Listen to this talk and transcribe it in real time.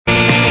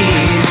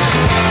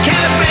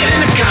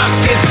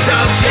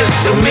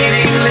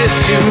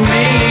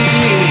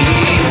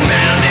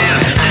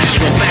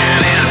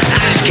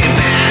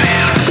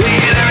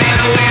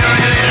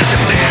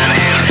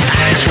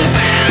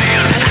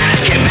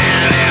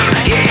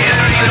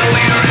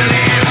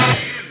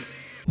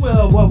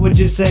What would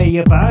you say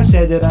if I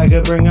said that I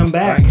could bring them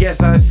back? I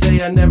guess I'd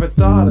say I never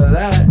thought of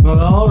that.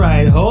 Well,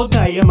 alright, hold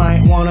tight, you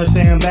might want to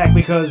stand back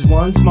because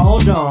one small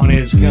John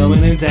is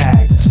coming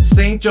intact.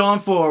 St. John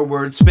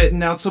forward,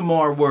 spitting out some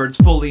more words,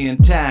 fully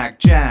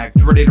intact,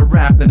 jacked, ready to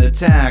rap and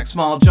attack.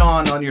 Small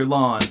John on your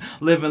lawn,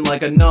 living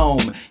like a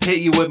gnome, hit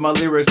you with my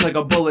lyrics like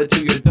a bullet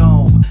to your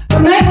dome.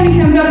 Tonight when he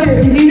comes up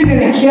here, he's either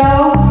gonna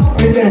kill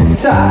or he's gonna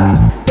suck.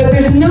 But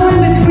there's no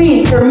in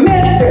between for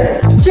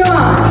Mr.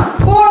 John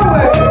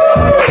Forward.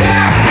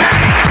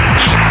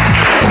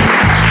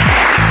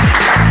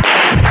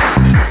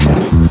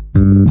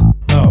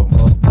 Oh,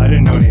 well, I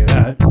didn't know any of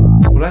that.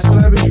 Well, that's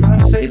what I've been trying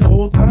to say the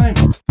whole time.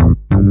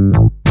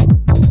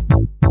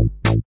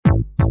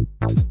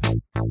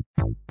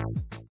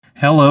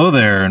 Hello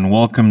there, and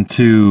welcome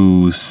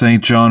to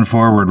St. John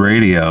Forward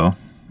Radio.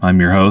 I'm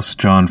your host,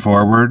 John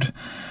Forward.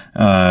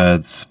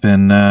 It's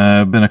been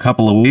a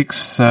couple of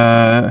weeks.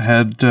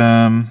 Had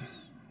a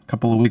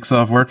couple of weeks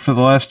off work for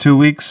the last 2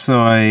 weeks,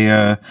 so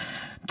I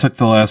took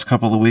the last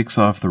couple of weeks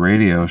off the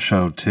radio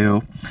show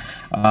too.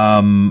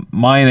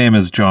 My name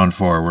is John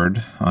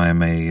Forward.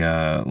 I'm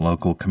a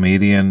local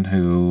comedian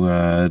who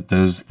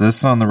does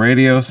this on the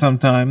radio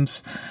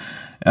sometimes.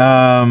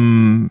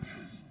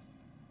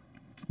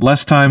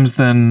 Less times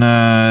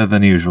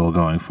than usual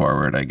going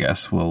forward, I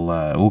guess.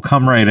 We'll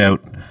come right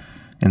out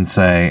and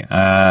say,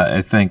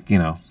 I think,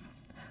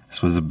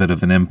 this was a bit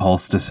of an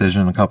impulse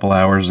decision a couple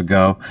hours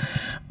ago,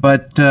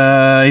 but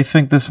I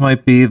think this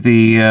might be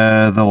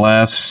the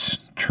last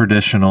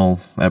traditional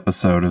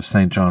episode of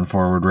St. John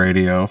Forward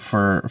Radio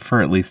for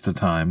at least a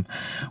time.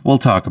 We'll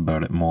talk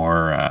about it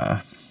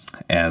more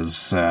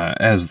as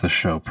the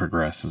show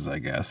progresses, I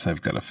guess.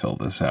 I've got to fill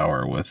this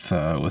hour with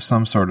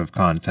some sort of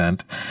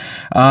content.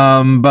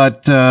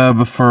 But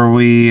before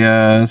we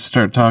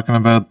start talking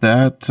about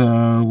that,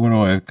 what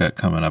do I got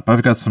coming up?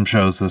 I've got some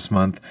shows this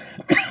month.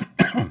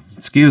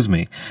 Excuse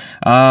me.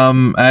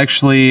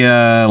 Actually,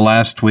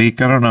 last week,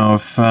 I don't know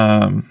if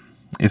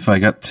I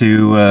got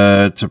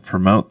to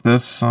promote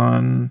this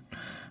on,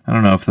 I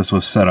don't know if this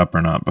was set up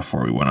or not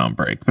before we went on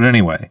break. But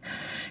anyway,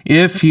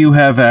 if you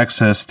have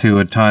access to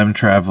a time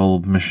travel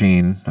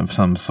machine of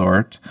some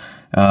sort,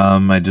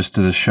 I just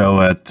did a show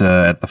at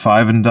the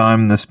Five and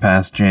Dime this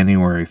past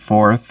January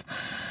 4th,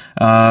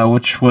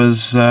 which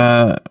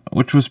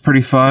was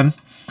pretty fun.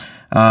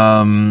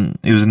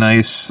 It was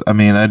nice. I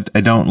mean, I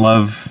don't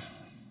love.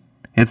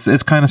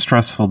 It's kind of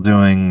stressful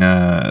doing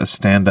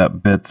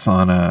stand-up bits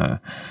on a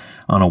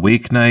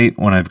weeknight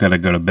when I've got to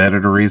go to bed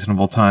at a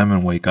reasonable time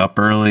and wake up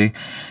early.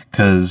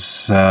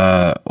 Because,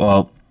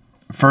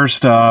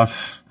 first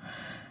off,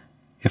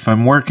 if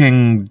I'm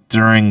working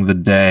during the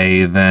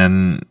day,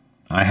 then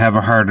I have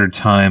a harder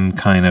time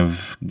kind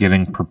of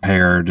getting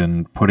prepared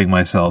and putting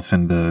myself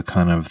into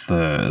kind of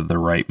the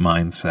right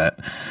mindset.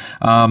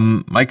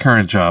 My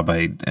current job,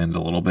 I end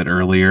a little bit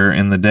earlier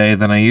in the day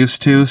than I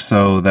used to,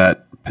 so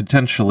that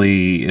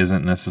potentially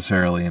isn't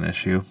necessarily an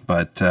issue.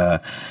 But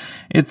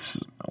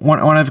it's when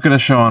I've got a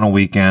show on a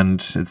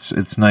weekend,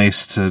 it's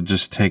nice to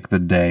just take the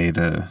day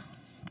to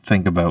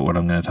think about what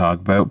I'm going to talk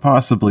about,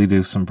 possibly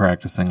do some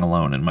practicing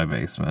alone in my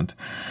basement.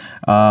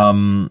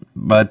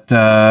 But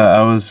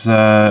I was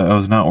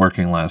not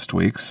working last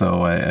week,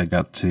 so I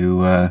got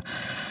to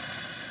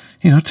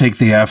take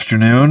the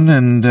afternoon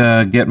and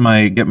get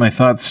my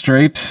thoughts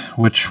straight,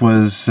 which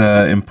was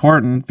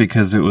important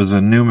because it was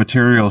a new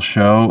material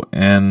show,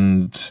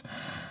 and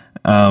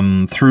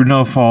through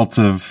no fault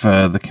of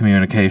the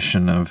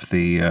communication of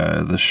the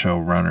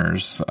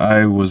showrunners,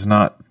 I was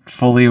not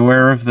fully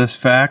aware of this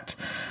fact.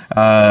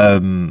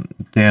 Dan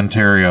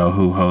Terrio,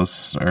 who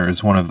hosts, or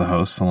is one of the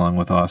hosts along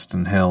with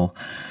Austin Hill,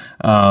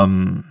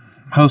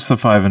 hosts the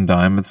Five and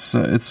Dime.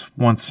 It's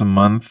once a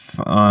month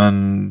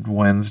on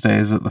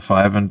Wednesdays at the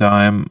Five and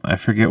Dime. I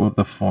forget what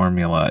the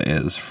formula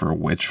is for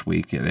which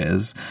week it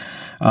is.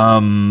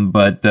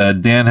 But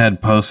Dan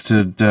had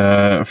posted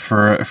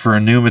for a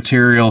new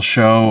material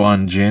show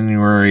on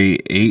January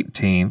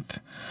 18th.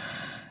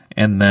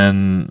 And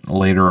then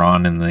later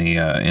on in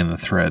the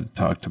thread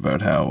talked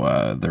about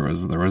how there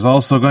was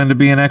also going to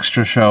be an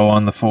extra show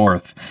on the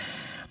 4th.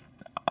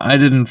 I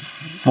didn't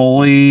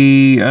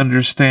fully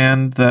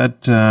understand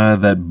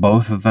that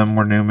both of them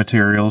were new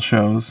material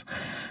shows.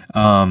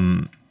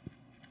 And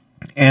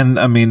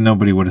I mean,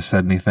 nobody would have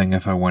said anything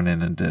if I went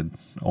in and did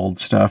old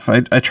stuff.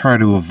 I try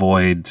to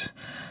avoid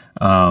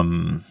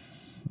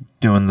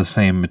doing the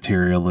same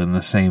material in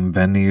the same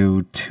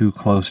venue too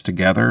close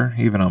together.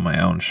 Even on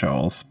my own show,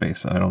 I'll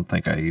space it. I don't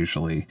think I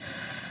usually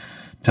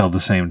tell the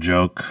same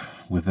joke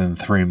within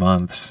 3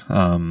 months.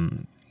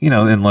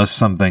 Unless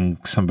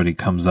somebody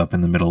comes up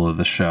in the middle of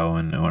the show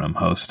and when I'm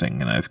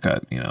hosting and I've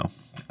got,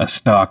 a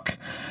stock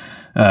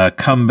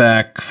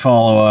comeback,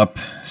 follow-up,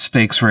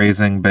 stakes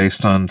raising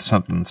based on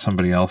something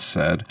somebody else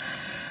said.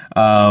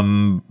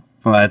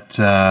 But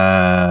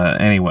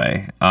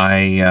anyway,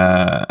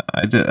 I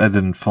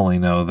didn't fully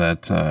know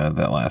that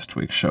that last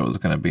week's show was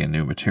going to be a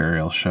new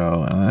material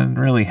show, and I didn't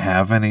really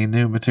have any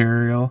new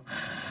material.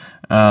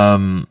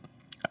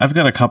 I've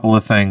got a couple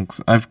of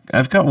things.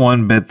 I've got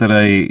one bit that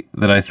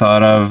I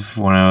thought of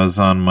when I was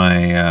on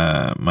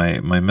my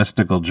my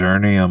mystical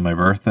journey on my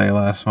birthday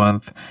last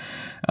month.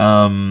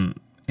 In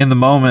the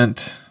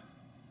moment,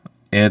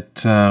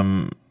 it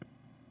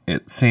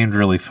seemed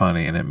really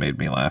funny and it made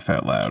me laugh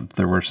out loud.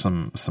 There were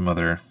some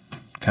other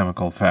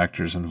chemical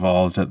factors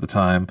involved at the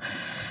time.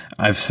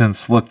 I've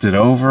since looked it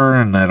over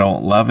and I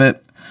don't love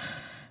it.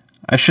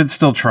 I should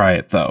still try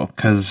it though,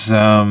 because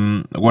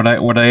what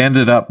I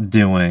ended up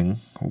doing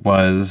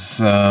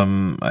was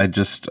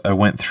I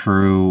went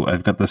through.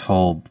 I've got this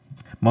whole.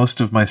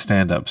 Most of my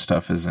stand-up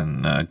stuff is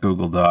in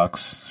Google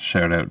Docs.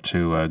 Shout out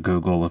to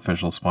Google,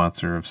 official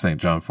sponsor of St.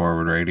 John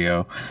Forward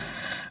Radio.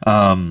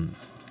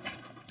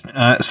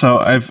 So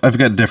I've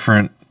got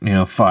different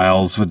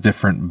files with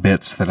different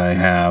bits that I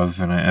have,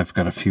 and I've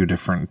got a few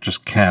different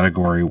just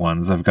category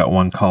ones. I've got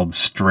one called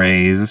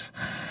Strays,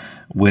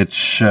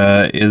 which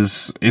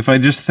is if I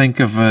just think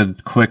of a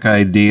quick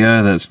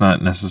idea that's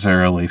not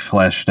necessarily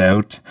fleshed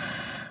out,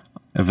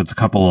 if it's a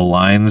couple of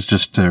lines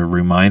just to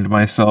remind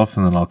myself,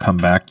 and then I'll come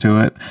back to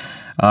it.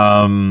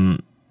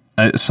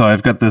 So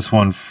I've got this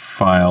one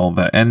file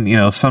that, and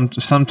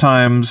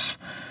sometimes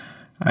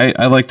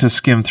I like to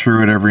skim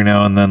through it every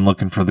now and then,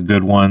 looking for the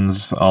good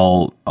ones.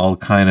 I'll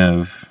kind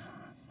of,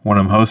 when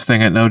I'm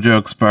hosting at No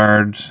Jokes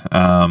Barred,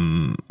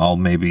 I'll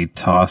maybe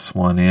toss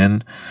one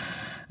in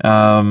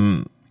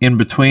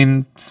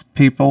between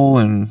people,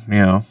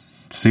 and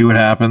see what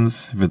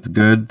happens. If it's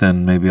good,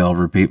 then maybe I'll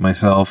repeat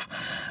myself.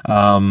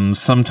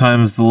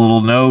 Sometimes the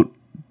little note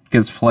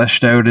gets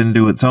fleshed out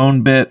into its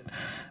own bit.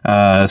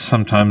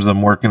 Sometimes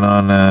I'm working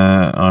on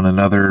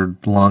another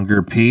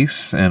longer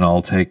piece, and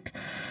I'll take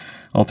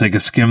a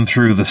skim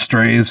through the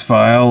Strays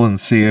file and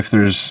see if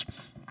there's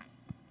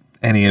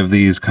any of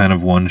these kind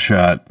of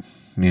one-shot,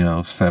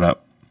 set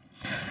up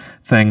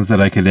things that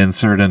I could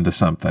insert into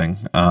something.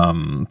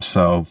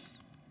 So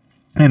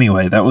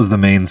anyway, that was the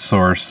main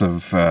source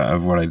of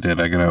what I did.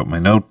 I got out my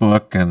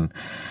notebook and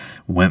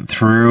went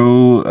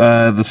through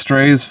the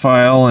Strays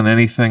file, and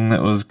anything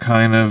that was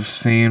kind of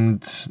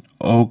seemed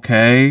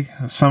okay.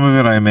 Some of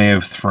it I may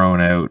have thrown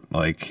out,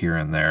 like here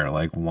and there,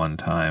 like one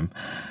time.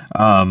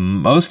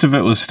 Most of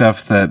it was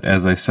stuff that,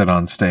 as I said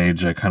on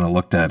stage, I kind of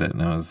looked at it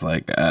and I was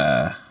like,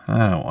 I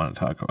don't want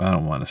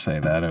to say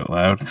that out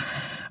loud.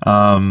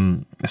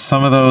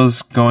 Some of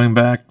those going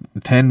back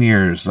 10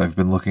 years, I've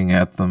been looking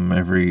at them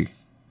every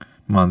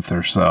month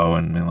or so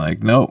and been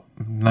like, nope,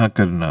 not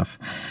good enough.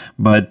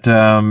 But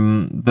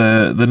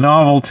the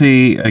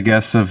novelty, I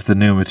guess, of the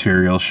new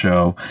material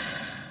show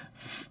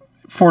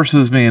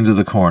forces me into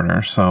the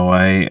corner. So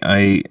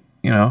I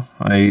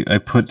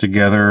put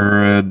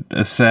together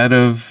a set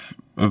of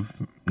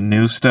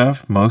new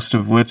stuff, most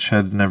of which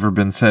had never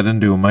been said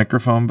into a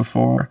microphone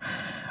before.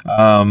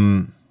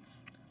 I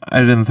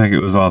didn't think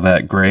it was all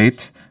that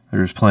great.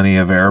 There's plenty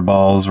of air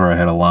balls where I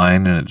had a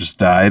line and it just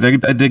died.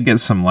 I did get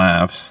some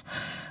laughs.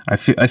 I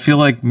feel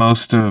like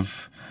most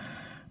of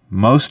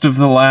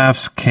the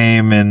laughs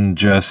came in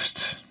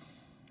just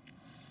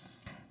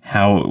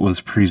how it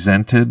was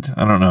presented.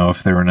 I don't know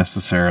if they were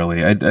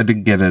necessarily. I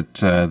did get it,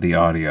 the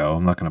audio.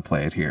 I'm not going to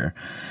play it here,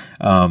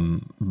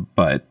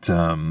 but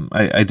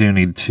I do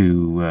need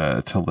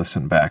to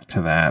listen back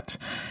to that,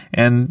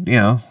 and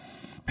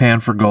pan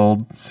for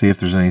gold, see if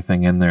there's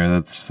anything in there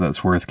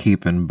that's worth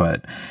keeping.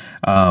 But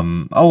a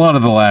lot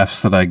of the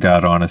laughs that I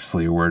got,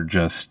 honestly, were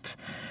just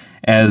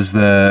as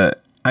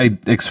I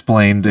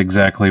explained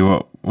exactly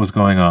what was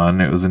going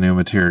on. It was a new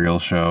material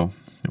show,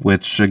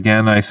 which,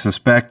 again, I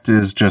suspect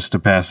is just a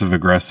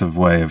passive-aggressive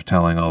way of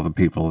telling all the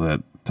people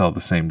that tell the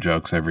same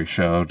jokes every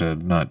show to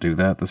not do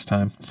that this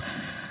time.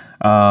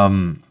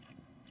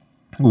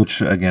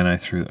 Which, again, I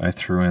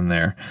threw in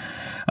there.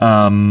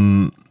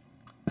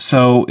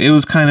 So it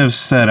was kind of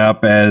set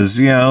up as,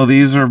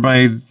 these are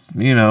my,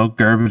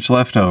 garbage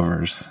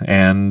leftovers.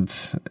 And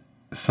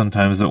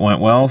sometimes it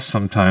went well.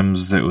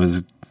 Sometimes it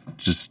was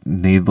just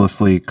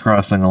needlessly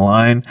crossing a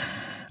line.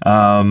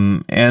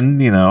 And,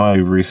 I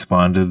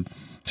responded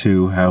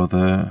to how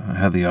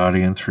the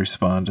audience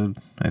responded,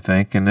 I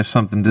think. And if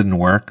something didn't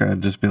work,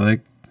 I'd just be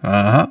like,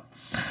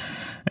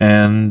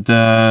 And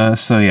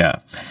so, yeah.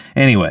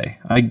 Anyway,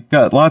 I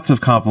got lots of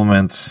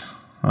compliments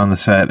on the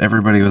set.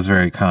 Everybody was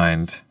very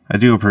kind. I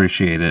do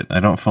appreciate it. I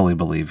don't fully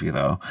believe you,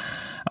 though.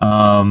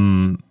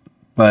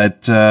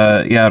 But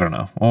I don't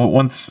know. Well,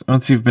 once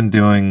you've been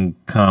doing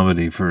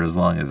comedy for as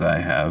long as I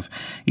have,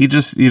 you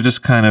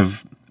just kind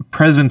of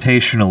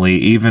presentationally,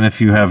 even if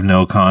you have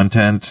no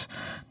content,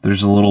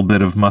 there's a little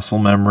bit of muscle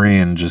memory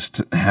and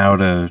just how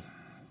to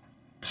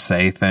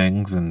say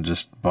things and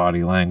just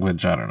body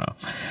language. I don't know.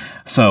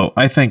 So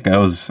I think I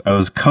was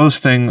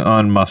coasting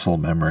on muscle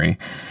memory,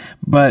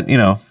 but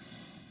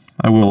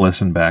I will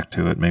listen back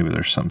to it. Maybe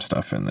there's some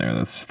stuff in there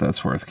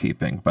that's worth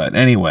keeping. But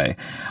anyway,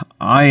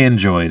 I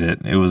enjoyed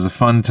it. It was a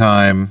fun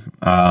time.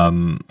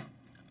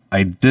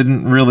 I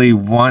didn't really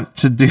want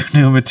to do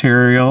new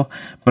material,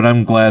 but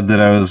I'm glad that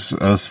I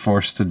was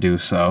forced to do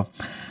so.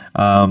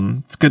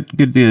 It's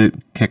good to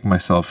kick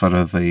myself out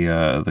of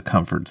the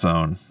comfort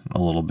zone a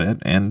little bit.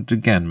 And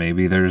again,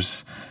 maybe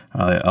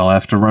I'll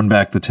have to run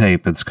back the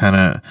tape. It's kind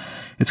of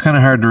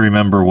hard to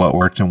remember what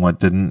worked and what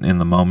didn't in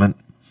the moment.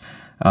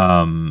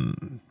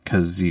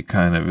 Cause you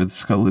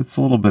it's a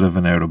little bit of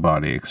an out of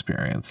body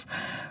experience.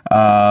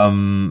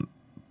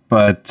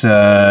 But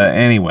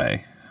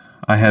anyway,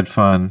 I had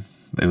fun.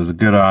 It was a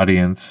good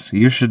audience.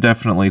 You should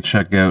definitely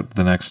check out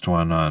the next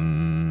one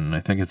I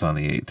think it's on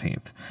the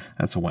 18th.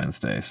 That's a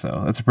Wednesday,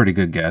 so that's a pretty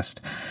good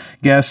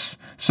guess.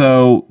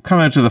 So come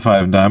out to the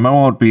 5 and Dime. I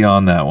won't be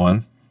on that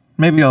one.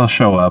 Maybe I'll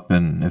show up,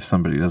 and if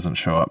somebody doesn't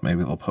show up,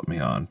 maybe they'll put me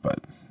on, but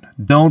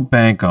don't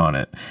bank on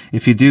it.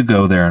 If you do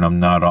go there and I'm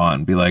not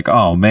on, be like,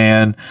 oh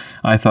man,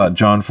 I thought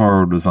John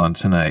Forward was on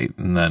tonight,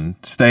 and then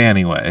stay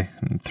anyway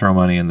and throw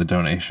money in the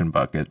donation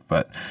bucket,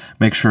 but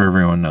make sure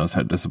everyone knows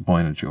how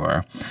disappointed you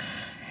are.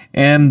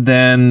 And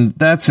then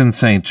that's in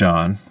St.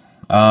 John.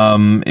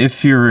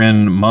 If you're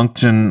in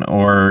Moncton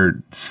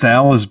or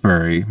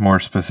Salisbury, more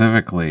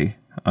specifically,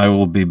 I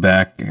will be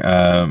back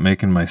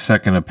making my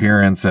second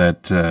appearance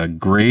at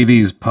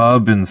Grady's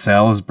Pub in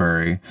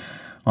Salisbury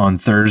on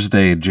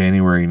Thursday,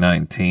 January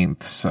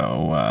 19th.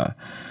 So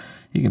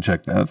you can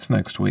check that. That's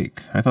next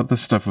week. I thought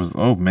this stuff was...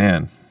 Oh,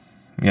 man.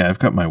 Yeah, I've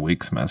got my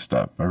weeks messed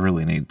up. I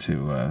really need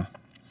to...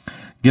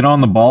 get on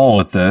the ball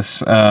with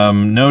this.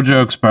 No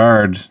Jokes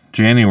Barred,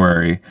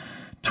 January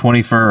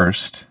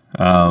 21st.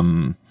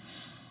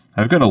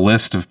 I've got a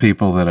list of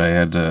people that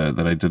I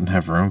didn't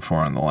have room for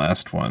on the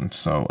last one,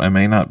 so I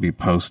may not be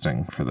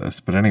posting for this.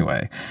 But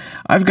anyway,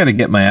 I've got to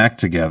get my act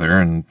together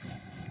and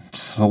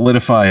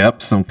solidify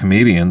up some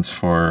comedians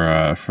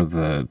for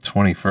the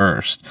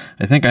 21st.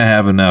 I think I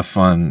have enough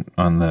on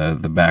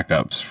the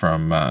backups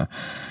from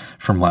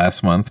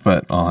last month,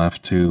 but I'll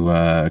have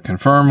to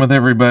confirm with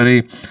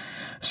everybody.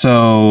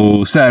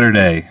 So,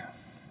 Saturday,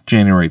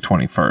 January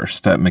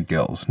 21st at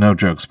McGill's, No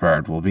Jokes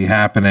Barred will be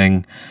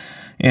happening.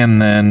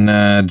 And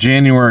then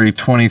January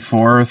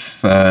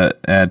 24th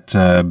at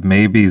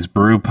Maybe's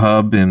Brew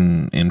Pub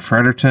in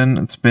Fredericton.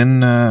 It's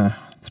been a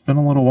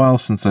little while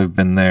since I've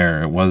been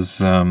there. It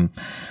was Nathan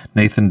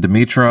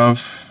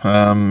Dimitrov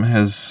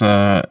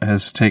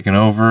has taken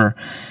over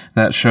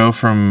that show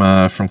from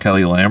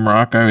Kelly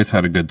Lamrock. I always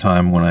had a good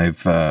time when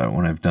I've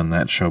done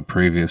that show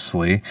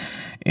previously.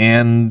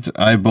 And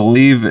I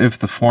believe if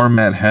the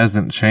format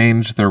hasn't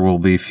changed, there will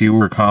be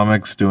fewer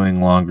comics doing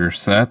longer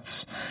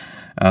sets.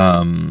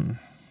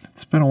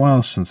 It's been a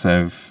while since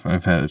I've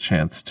had a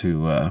chance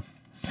to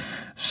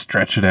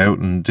stretch it out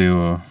and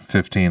do a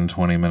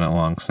 15-20 minute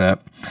long set.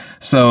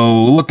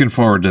 So looking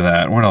forward to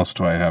that. What else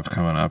do I have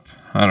coming up?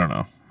 I don't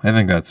know. I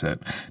think that's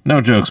it.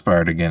 No Jokes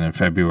Barred again in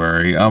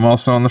February. I'm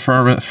also on the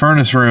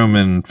Furnace Room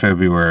in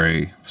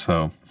February,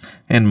 so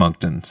in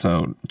Moncton.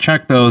 So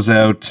check those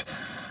out.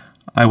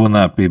 I will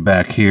not be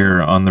back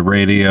here on the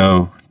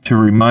radio to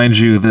remind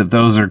you that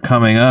those are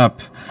coming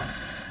up.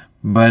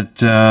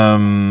 But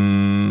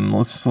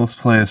let's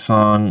play a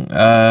song.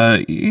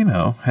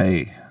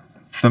 Hey,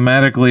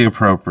 thematically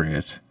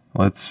appropriate.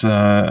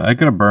 I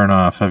gotta burn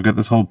off. I've got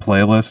this whole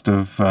playlist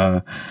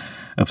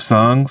of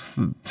songs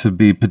to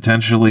be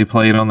potentially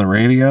played on the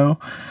radio.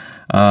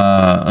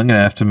 I'm gonna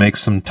have to make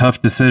some tough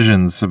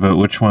decisions about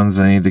which ones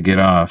I need to get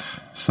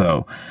off.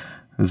 So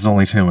this is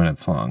only 2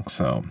 minutes long.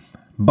 So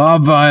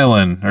Bob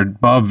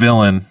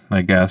Villain,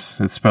 I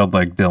guess. It's spelled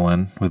like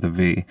Dylan with a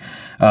V.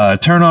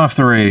 Turn Off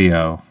the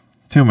Radio.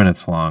 2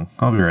 minutes long.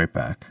 I'll be right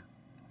back.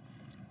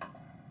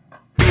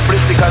 People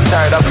sick and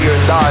tired of hearing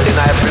darling,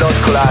 I blood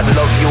clot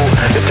love you.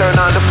 You turn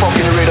on the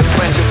fucking radio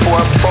 24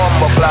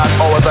 bomber clot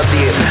hours a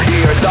day.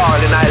 You hear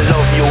darling, I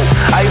love you.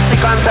 I sick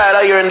and tired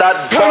of hearing that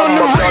turn on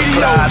the bomber radio,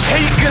 clot.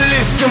 take a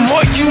listen,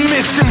 what you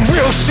missing?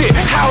 Real shit,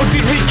 how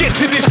did we get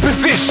to this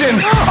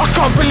position? I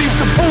can't believe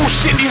the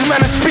bullshit these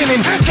men are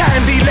spinning.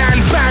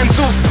 Candyland bands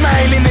all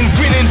smiling and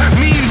grinning.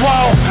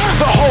 Meanwhile,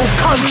 the whole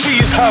country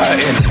is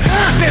hurting.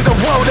 There's a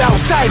world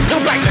outside,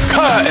 pull back the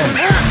curtain,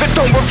 that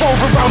don't revolve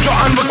around your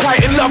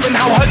unrequited love and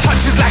how her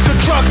touch is like a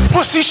drug.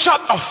 Pussy, shut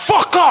the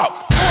fuck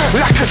up.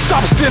 Like a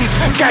substance,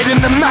 guiding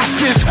the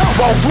masses,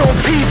 while real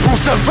people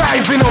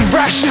surviving on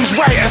rations.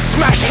 Write a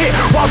smash hit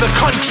while the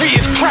country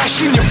is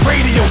crashing. Your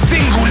radio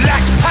single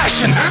lacks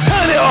passion.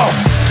 Turn it off,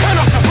 turn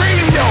off the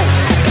radio.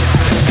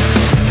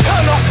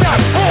 Turn off that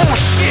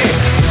bullshit.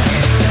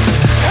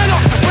 Turn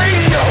off the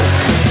radio.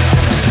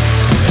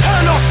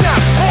 Turn off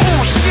that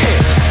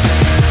bullshit.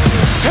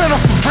 Turn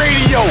off the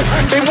radio,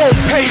 they won't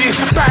play this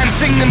band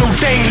singing all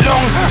day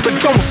long, but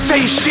don't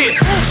say shit,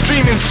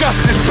 streaming's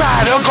just as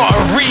bad. I got a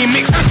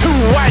remix, 2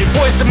 white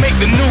boys to make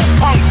the new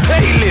punk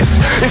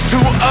playlist. It's too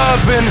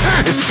urban,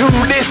 it's too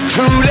this,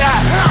 too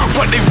that,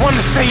 but they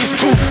wanna say it's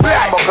too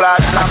black.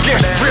 I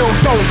guess real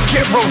don't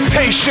get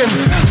rotation,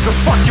 so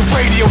fuck your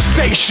radio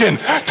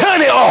station. Turn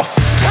it off,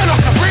 turn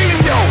off the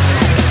radio.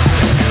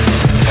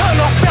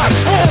 Turn off that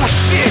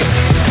bullshit.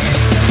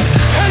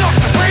 Turn off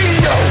the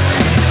radio.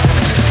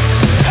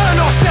 Turn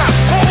off that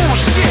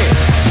bullshit.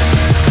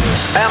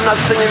 a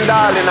singing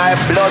darling, I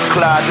blood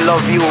clot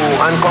love you.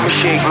 And come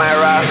shake my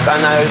rasp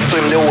and I'll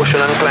swim the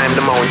ocean and climb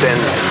the mountain.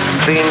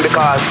 Singing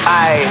because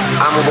I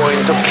am going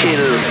to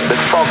kill the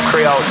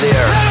fuckery out there.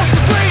 Turn off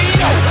the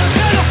radio,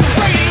 turn off the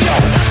radio,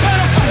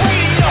 turn off the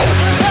radio,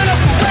 turn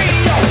off the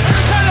radio,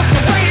 turn off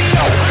the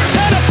radio,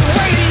 turn off the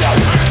radio,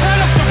 turn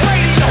off the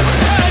radio,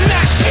 turn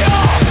that shit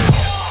off.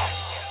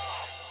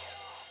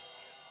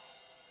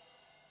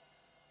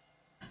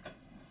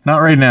 Not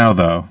right now,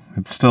 though.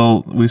 It's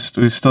still we've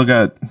still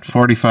got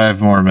 45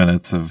 more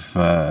minutes of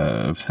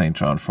St.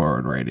 John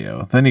Forward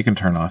Radio. Then you can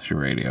turn off your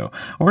radio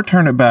or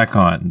turn it back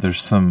on.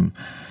 There's some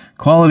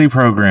quality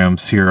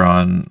programs here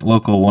on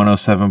local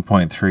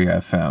 107.3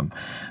 FM,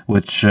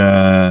 which,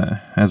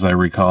 as I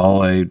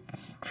recall, I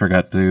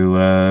forgot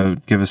to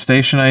give a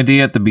station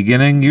ID at the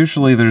beginning.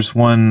 Usually there's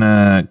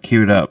one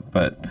queued up,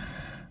 but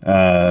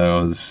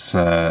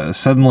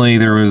suddenly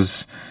there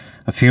was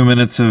a few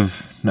minutes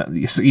of...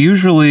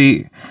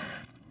 Usually...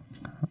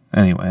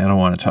 Anyway, I don't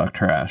want to talk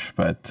trash,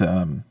 but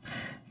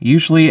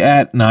usually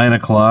at 9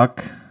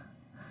 o'clock,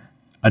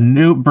 a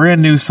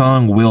brand new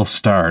song will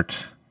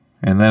start,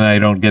 and then I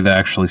don't get to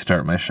actually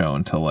start my show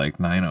until like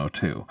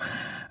 9:02.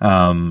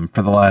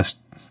 For the last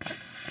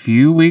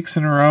few weeks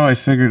in a row, I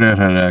figured out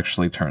how to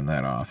actually turn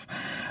that off.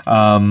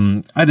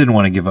 I didn't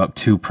want to give up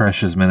 2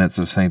 precious minutes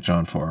of St.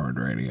 John Forward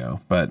Radio,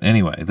 but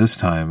anyway, this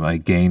time I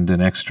gained an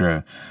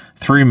extra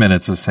 3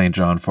 minutes of St.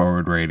 John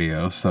Forward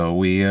Radio, so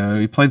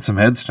we played some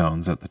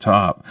Headstones at the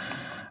top.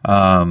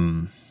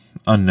 Unknown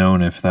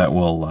if that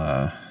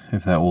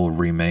will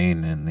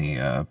remain in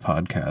the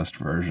podcast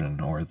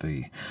version or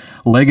the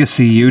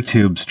legacy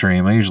YouTube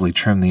stream. I usually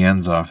trim the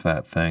ends off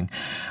that thing.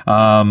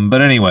 But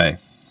anyway,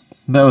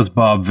 that was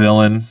Bob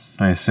Vylan,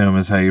 I assume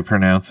is how you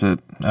pronounce it.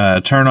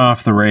 Turn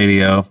Off the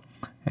Radio.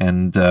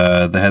 And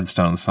the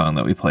Headstone song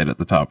that we played at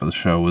the top of the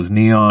show was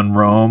Neon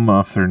Rome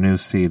off their new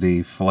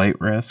CD, Flight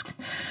Risk.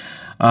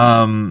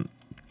 I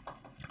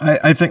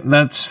think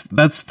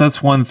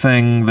that's one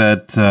thing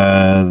that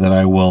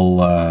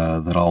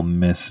I'll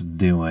miss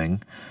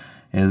doing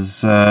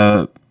is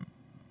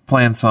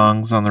playing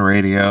songs on the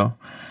radio.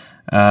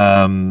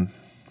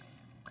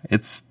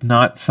 It's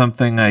not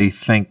something I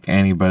think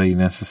anybody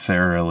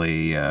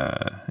necessarily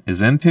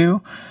is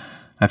into.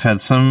 I've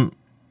had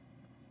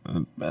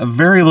a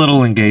very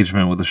little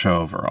engagement with the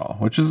show overall,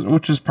 which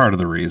is part of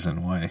the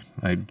reason why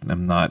I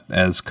am not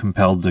as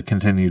compelled to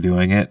continue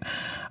doing it.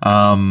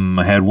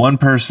 I had one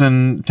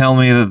person tell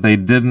me that they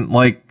didn't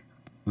like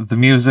the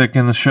music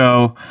in the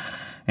show,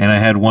 and I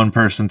had one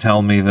person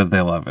tell me that they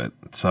love it.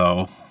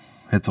 So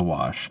it's a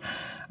wash.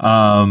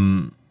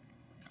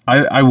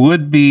 I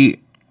would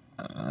be,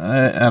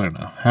 I don't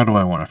know. How do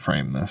I want to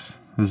frame this?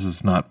 This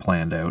is not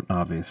planned out,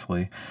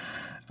 obviously.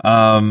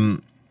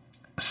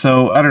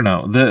 So I don't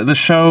know. The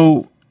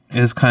show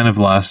has kind of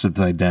lost its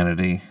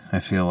identity,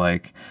 I feel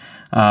like,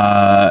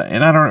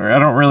 and I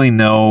don't really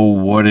know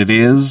what it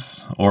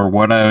is or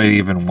what I would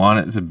even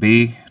want it to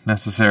be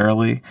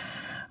necessarily.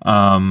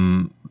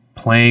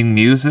 Playing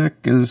music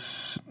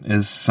is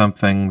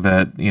something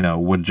that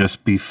would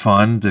just be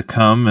fun to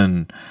come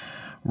and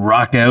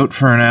rock out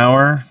for an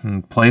hour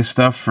and play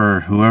stuff for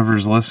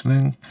whoever's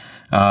listening.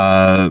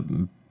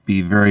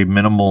 Be very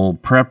minimal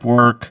prep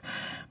work,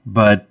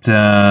 but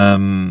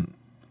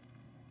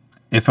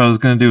if I was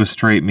going to do a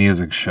straight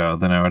music show,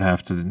 then I would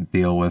have to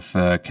deal with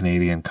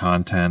Canadian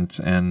content,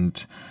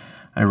 and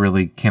I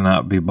really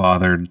cannot be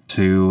bothered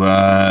to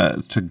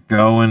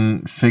go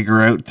and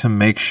figure out to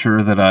make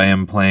sure that I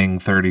am playing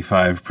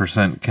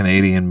 35%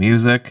 Canadian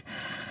music.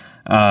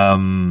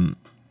 I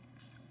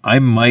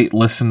might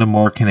listen to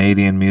more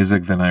Canadian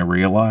music than I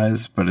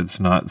realize, but it's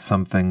not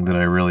something that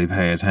I really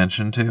pay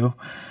attention to.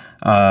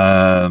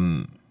 I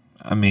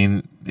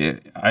mean,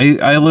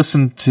 I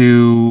listen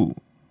to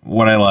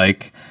what I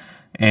like.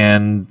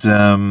 And,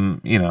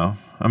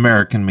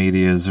 American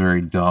media is very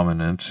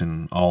dominant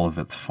in all of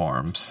its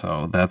forms,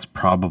 so that's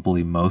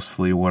probably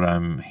mostly what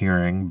I'm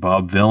hearing.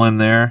 Bob Vylan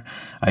there.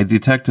 I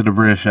detected a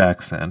British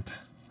accent.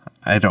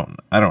 I don't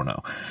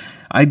know.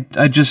 I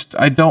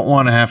don't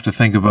want to have to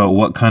think about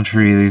what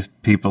country these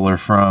people are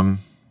from,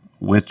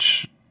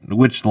 which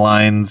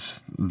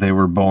lines they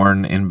were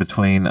born in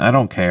between. I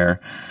don't care.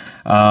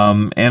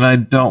 And I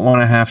don't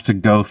want to have to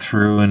go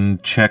through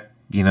and check,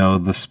 the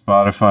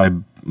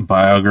Spotify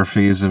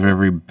biographies of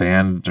every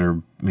band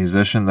or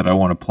musician that I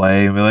want to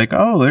play and be like,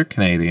 oh, they're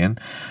Canadian.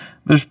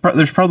 There's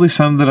probably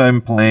some that I'm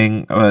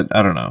playing, but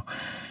I don't know.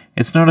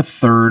 It's not a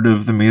third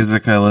of the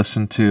music I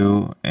listen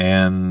to,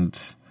 and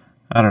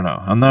I don't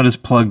know. I'm not as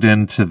plugged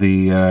into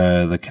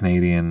the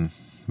Canadian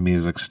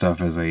music stuff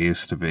as I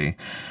used to be.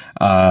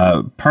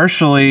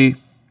 Partially,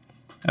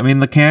 I mean,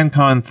 the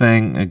CanCon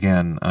thing,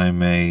 again,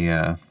 I'm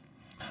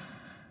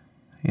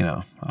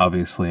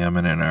obviously I'm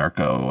an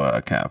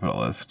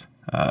anarcho-capitalist.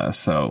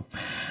 So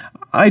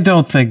I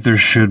don't think there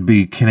should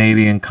be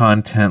Canadian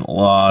content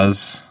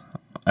laws.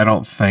 I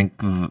don't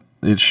think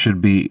it should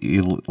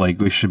be like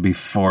we should be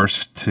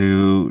forced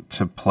to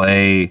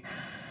play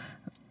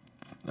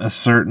a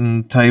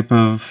certain type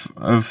of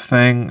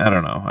thing. I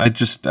don't know. I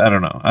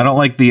don't know. I don't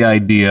like the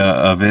idea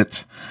of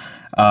it.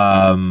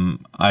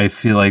 I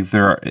feel like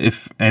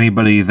if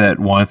anybody that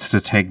wants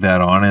to take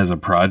that on as a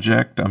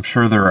project, I'm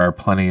sure there are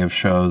plenty of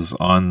shows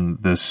on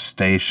this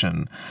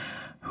station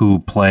who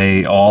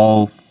play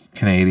all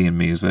Canadian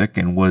music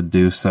and would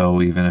do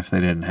so even if they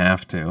didn't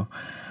have to.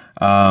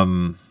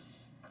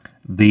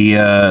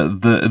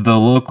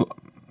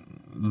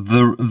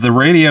 The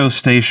radio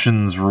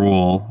station's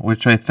rule,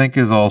 which I think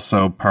is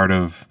also part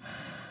of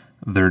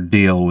their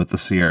deal with the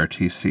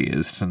CRTC,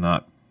 is to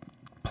not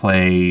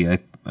play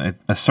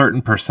a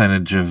certain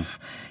percentage of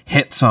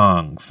hit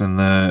songs, and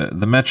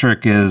the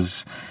metric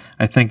is,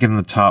 I think, in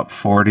the top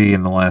 40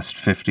 in the last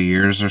 50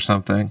 years or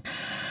something,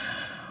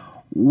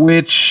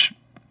 which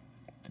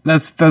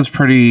that's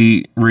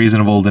pretty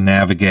reasonable to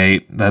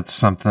navigate. That's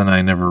something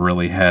I never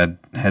really had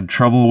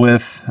trouble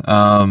with.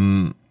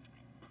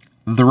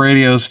 The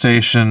radio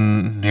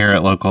station here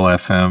at Local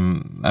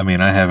FM, I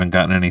mean, I haven't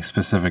gotten any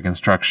specific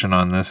instruction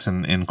on this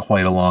in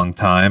quite a long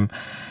time.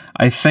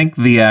 I think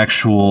the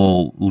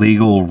actual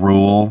legal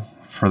rule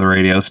for the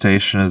radio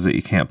station is that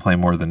you can't play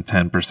more than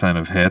 10%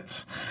 of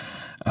hits.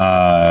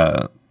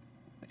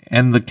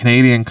 And the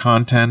Canadian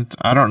content,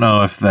 I don't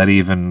know if that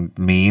even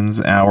means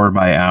hour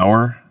by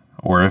hour,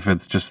 or if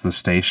it's just the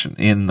station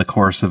in the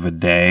course of a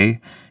day.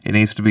 It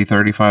needs to be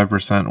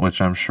 35%, which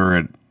I'm sure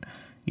it,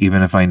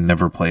 even if I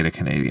never played a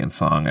Canadian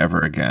song ever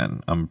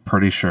again, I'm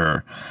pretty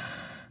sure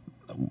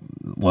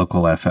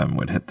Local FM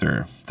would hit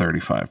their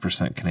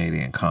 35%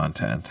 Canadian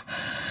content.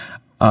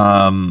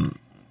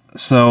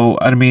 So,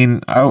 I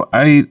mean,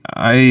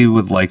 I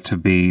would like to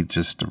be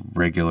just a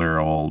regular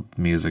old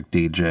music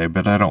DJ,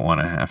 but I don't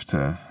want to have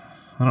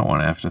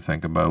to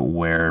think about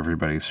where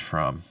everybody's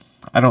from.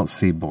 I don't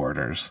see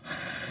borders.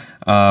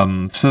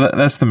 So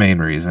that's the main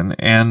reason.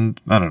 And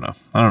I don't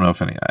know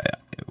if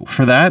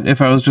for that,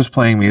 if I was just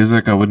playing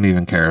music, I wouldn't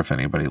even care if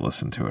anybody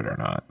listened to it or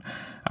not.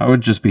 I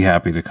would just be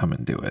happy to come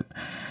and do it.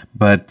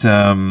 But,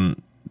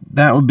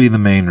 that would be the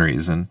main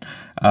reason.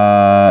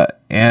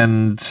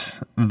 And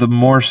the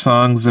more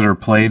songs that are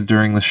played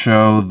during the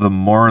show, the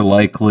more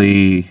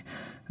likely,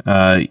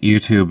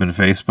 YouTube and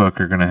Facebook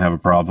are going to have a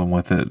problem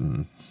with it,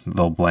 and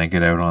they'll blank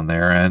it out on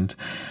their end.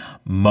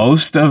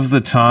 Most of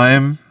the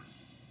time,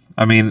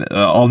 I mean,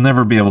 I'll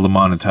never be able to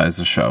monetize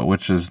the show,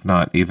 which is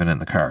not even in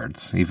the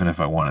cards. Even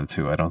if I wanted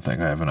to, I don't think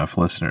I have enough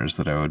listeners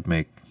that I would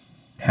make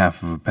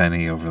half of a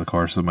penny over the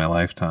course of my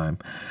lifetime.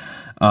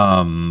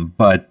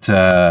 But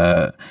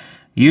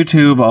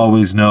YouTube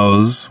always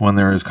knows when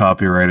there is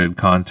copyrighted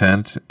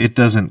content. It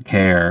doesn't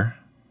care,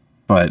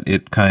 but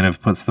it kind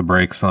of puts the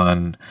brakes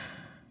on.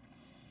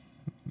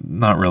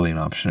 Not really an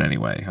option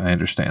anyway. I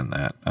understand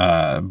that.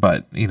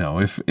 But you know,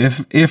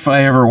 if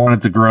I ever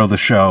wanted to grow the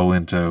show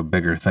into a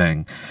bigger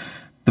thing,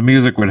 the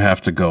music would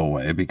have to go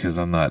away because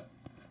I'm not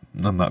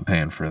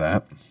paying for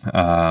that.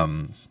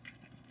 And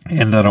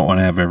I don't want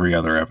to have every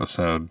other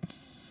episode,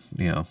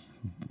 you know,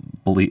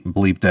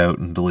 bleeped out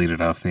and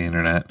deleted off the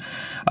internet.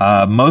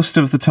 Most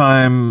of the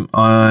time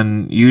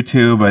on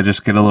YouTube, I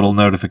just get a little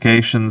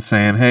notification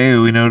saying, "Hey,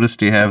 we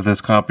noticed you have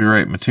this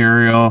copyright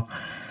material.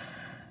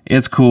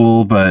 It's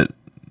cool, but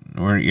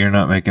you're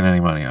not making any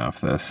money off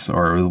this,"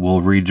 or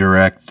we'll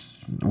redirect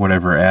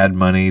whatever ad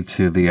money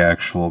to the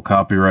actual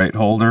copyright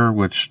holder,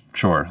 which,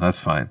 sure, that's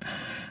fine.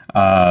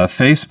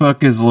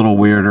 Facebook is a little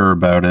weirder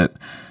about it.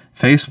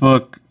 I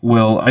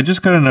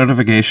just got a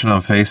notification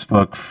on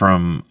Facebook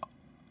from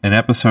an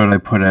episode I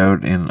put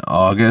out in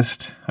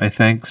August, I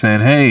think,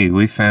 saying, "Hey,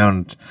 we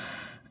found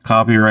a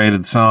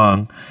copyrighted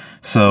song,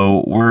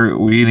 so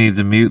we need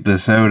to mute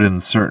this out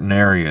in certain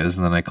areas."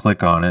 And then I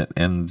click on it,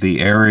 and the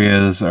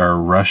areas are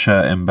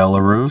Russia and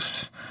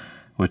Belarus,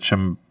 which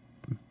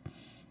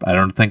I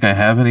don't think I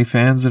have any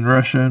fans in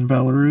Russia and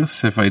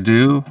Belarus. If I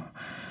do,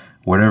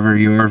 whatever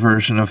your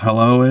version of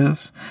hello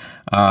is,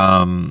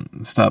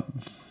 stop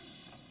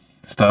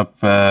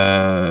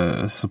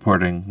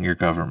supporting your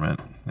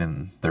government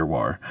in their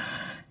war.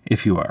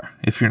 If you are.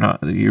 If you're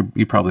not,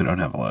 you probably don't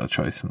have a lot of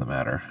choice in the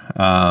matter.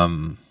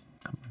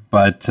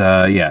 But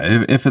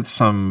if it's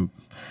some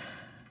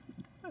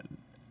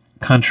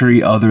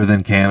country other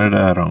than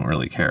Canada, I don't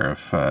really care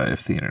if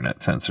the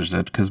internet censors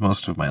it, because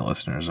most of my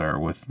listeners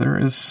there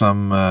is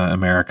some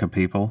America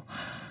people.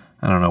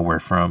 I don't know where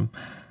from.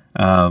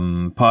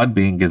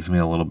 Podbean gives me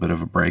a little bit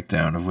of a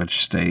breakdown of which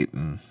state,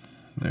 and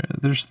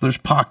there's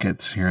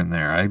pockets here and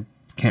there. I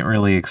can't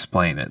really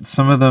explain it.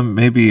 Some of them,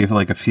 maybe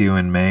like a few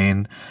in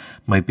Maine,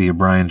 might be a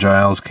Brian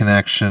Giles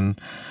connection.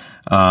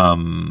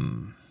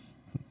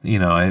 You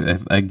know,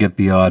 I get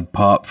the odd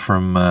pop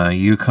from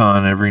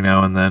Yukon every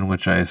now and then,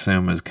 which I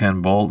assume is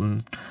Ken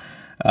Bolton.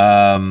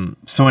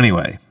 So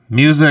anyway,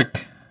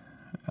 music,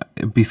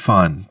 it'd be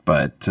fun,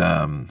 but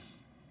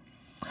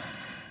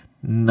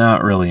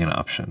not really an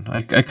option.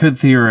 I could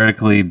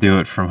theoretically do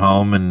it from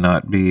home and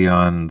not be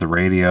on the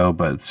radio,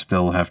 but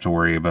still have to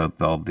worry about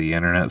all the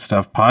internet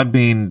stuff.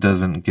 Podbean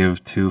doesn't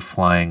give two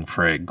flying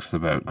frigs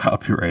about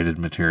copyrighted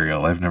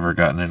material. I've never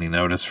gotten any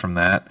notice from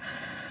that.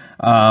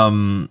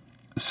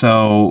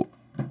 So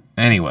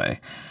Anyway,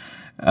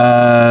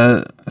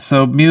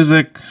 so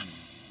music,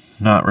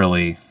 not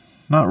really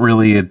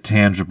a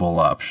tangible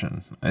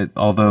option.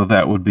 Although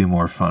that would be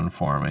more fun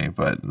for me,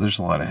 but there's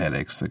a lot of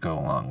headaches that go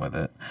along with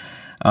it.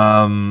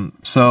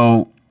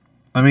 So,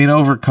 I mean,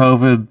 over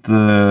COVID,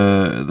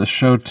 the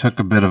show took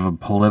a bit of a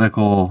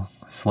political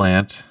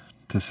slant,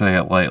 to say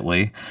it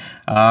lightly.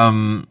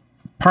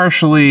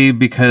 Partially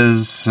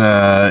because,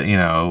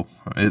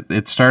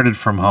 it started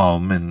from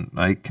home, and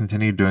I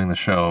continued doing the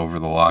show over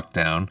the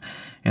lockdown,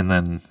 and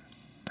then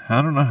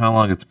I don't know how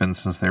long it's been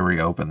since they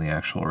reopened the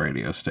actual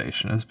radio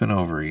station. It's been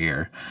over a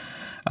year.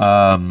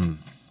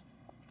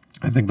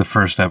 I think the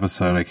first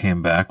episode I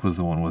came back was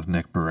the one with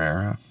Nick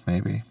Barrera,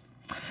 maybe.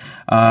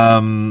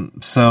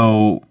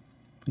 So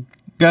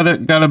got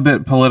a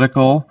bit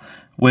political,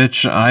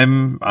 which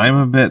I'm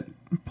a bit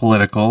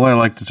political. I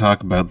like to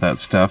talk about that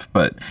stuff,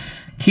 but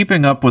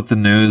keeping up with the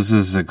news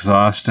is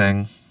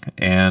exhausting.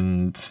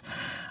 And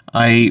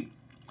I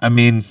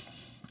mean,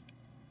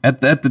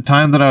 at the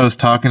time that I was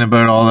talking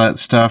about all that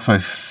stuff, I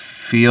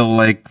feel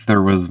like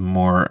there was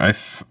more. I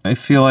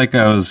feel like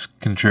I was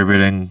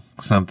contributing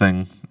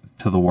something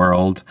to the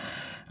world,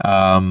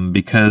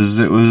 because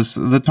it was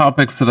the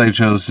topics that I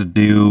chose to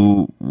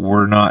do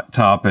were not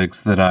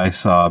topics that I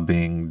saw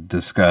being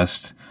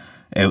discussed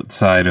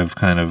outside of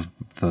kind of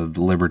the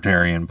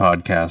libertarian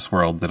podcast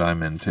world that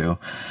I'm into.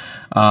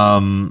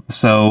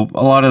 So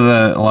a lot of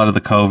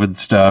the COVID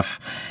stuff,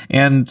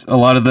 and a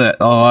lot of that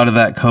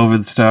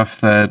COVID stuff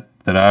that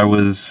I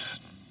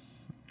was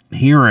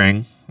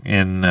hearing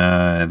in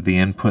the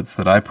inputs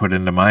that I put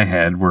into my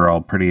head were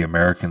all pretty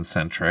American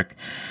centric.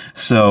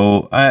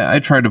 So I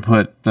tried to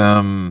put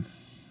Canadian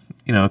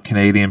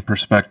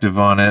perspective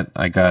on it.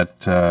 I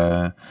got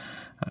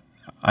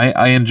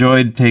I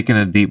enjoyed taking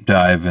a deep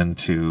dive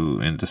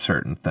into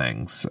certain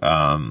things.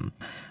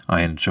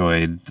 I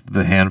enjoyed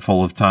the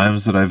handful of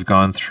times that I've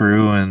gone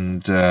through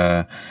and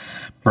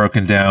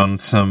broken down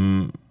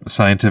some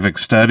scientific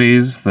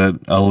studies that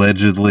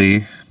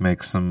allegedly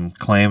make some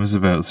claims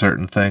about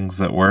certain things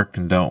that work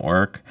and don't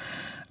work.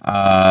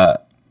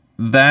 That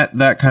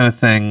kind of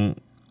thing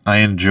I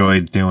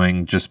enjoyed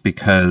doing, just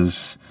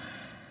because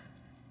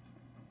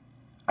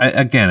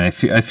I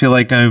feel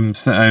like I'm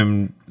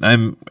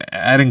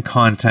adding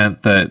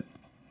content that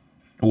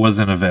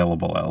wasn't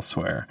available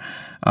elsewhere.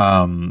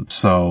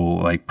 So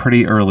like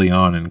pretty early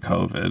on in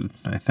COVID,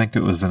 I think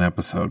it was an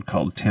episode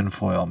called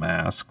Tinfoil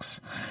Masks.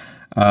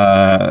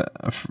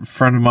 A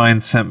friend of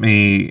mine sent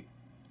me,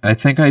 I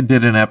think I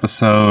did an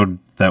episode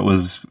that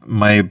was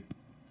my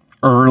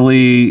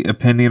early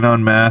opinion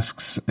on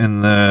masks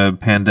in the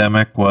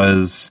pandemic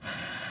was,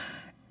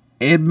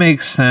 it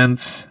makes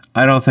sense.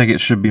 I don't think it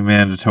should be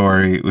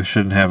mandatory. We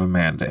shouldn't have a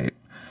mandate,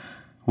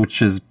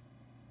 which is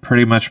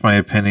pretty much my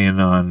opinion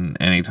on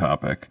any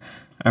topic.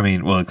 I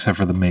mean, well, except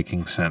for the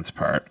making sense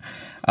part.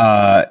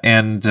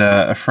 And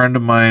a friend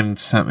of mine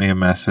sent me a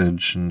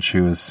message, and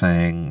she was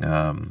saying,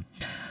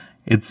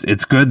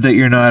 it's good that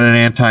you're not an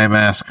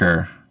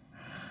anti-masker.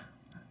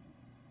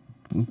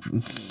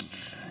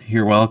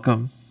 You're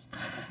welcome.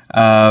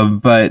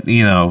 But,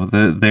 they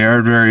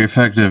are very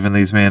effective, and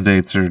these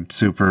mandates are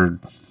super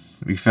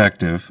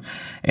effective.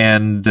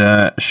 And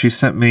she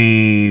sent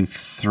me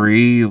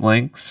 3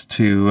 links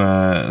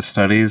to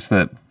studies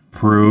that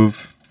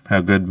prove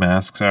how good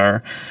masks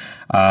are.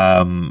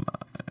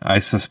 I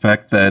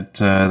suspect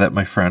that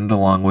my friend,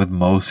 along with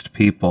most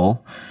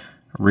people,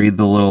 read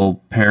the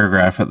little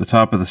paragraph at the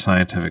top of the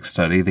scientific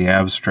study, the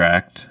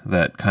abstract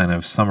that kind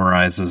of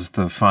summarizes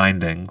the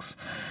findings.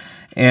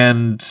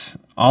 And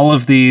all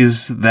of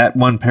these, that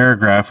one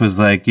paragraph was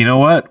like, you know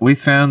what? We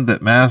found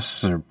that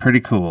masks are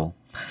pretty cool.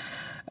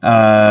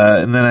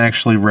 And then I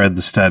actually read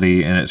the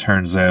study, and it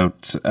turns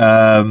out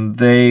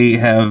they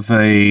have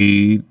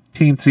a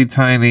teensy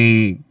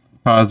tiny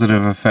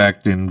positive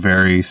effect in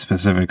very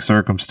specific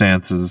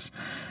circumstances.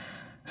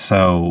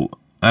 So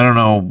I don't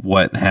know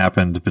what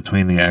happened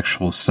between the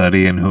actual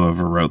study and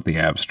whoever wrote the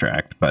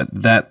abstract, but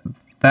that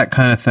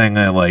kind of thing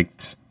I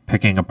liked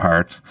picking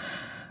apart.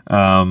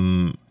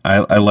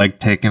 I like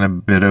taking a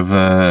bit of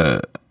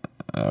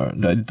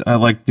I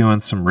like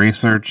doing some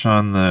research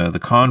on the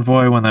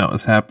convoy when that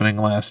was happening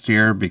last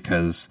year,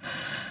 because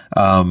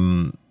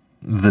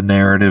the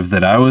narrative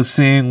that I was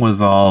seeing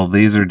was all,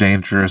 these are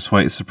dangerous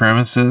white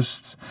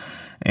supremacists,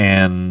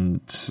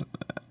 and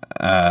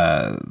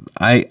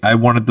I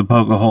wanted to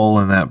poke a hole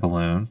in that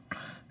balloon,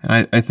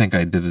 and I think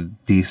I did a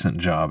decent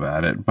job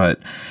at it, but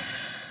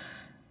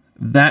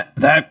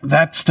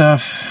that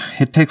stuff,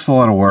 it takes a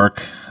lot of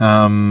work.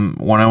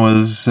 When I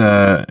was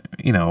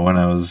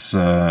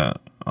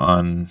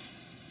on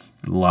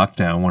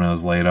lockdown, when I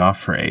was laid off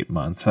for 8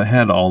 months, I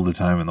had all the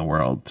time in the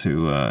world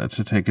to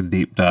take a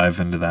deep dive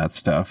into that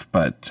stuff.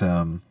 But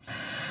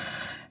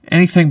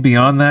anything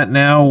beyond that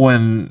now,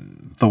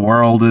 when the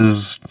world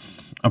is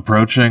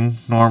approaching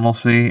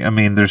normalcy, I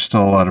mean, there's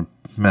still a lot of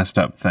messed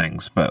up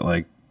things, but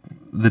like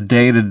the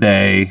day to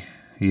day,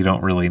 you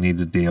don't really need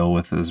to deal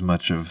with as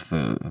much of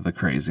the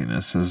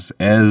craziness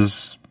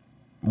as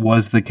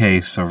was the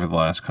case over the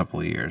last couple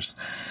of years.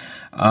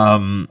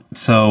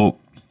 So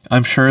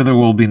I'm sure there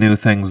will be new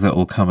things that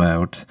will come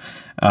out.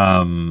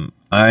 I'm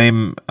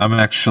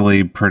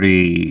actually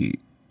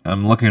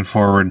I'm looking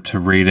forward to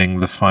reading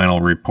the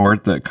final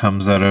report that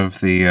comes out of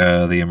the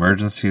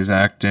Emergencies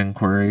Act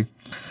inquiry.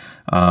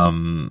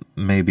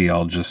 Maybe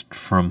I'll just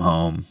from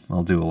home,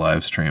 I'll do a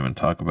live stream and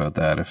talk about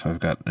that if I've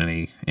got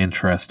any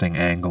interesting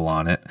angle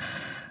on it.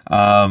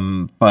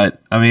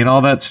 But I mean,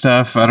 all that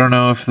stuff, I don't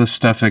know if this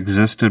stuff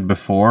existed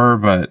before,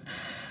 but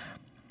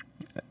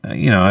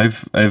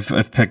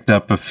I've picked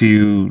up a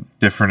few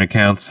different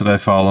accounts that I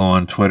follow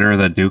on Twitter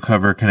that do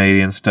cover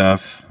Canadian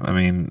stuff. I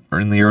mean,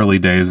 in the early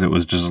days, it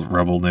was just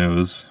Rebel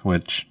News,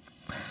 which,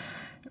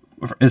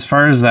 as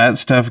far as that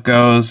stuff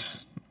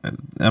goes,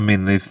 I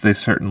mean, they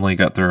certainly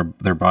got their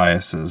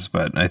biases,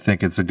 but I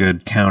think it's a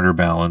good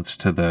counterbalance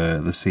to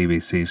the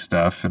CBC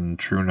stuff. And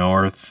True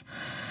North,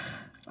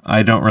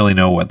 I don't really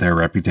know what their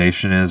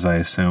reputation is. I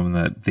assume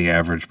that the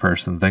average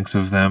person thinks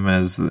of them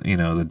as,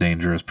 the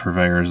dangerous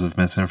purveyors of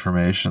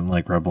misinformation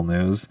like Rebel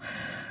News.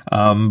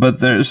 But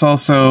there's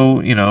also,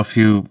 a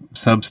few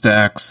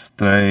Substacks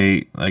that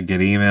I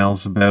get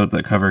emails about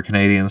that cover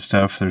Canadian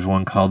stuff. There's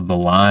one called The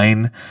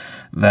Line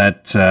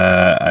that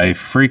I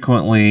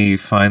frequently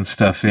find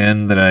stuff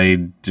in that I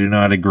do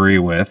not agree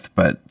with,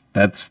 but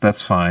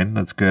that's fine.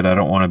 That's good. I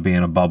don't want to be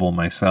in a bubble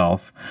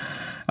myself.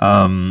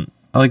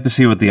 I like to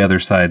see what the other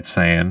side's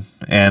saying.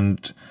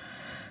 And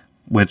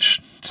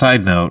which,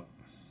 side note,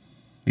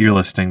 you're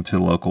listening to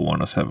Local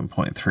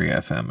 107.3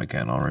 FM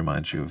again. I'll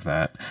remind you of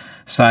that.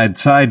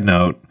 Side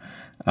note,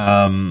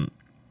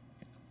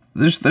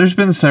 there's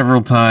been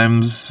several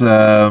times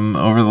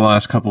over the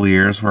last couple of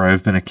years where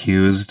I've been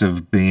accused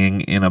of being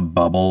in a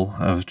bubble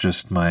of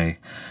just my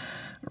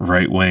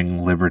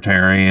right-wing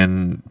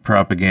libertarian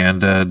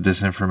propaganda,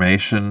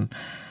 disinformation,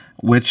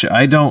 which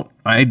I do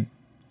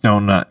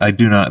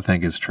not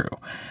think is true.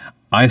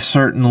 I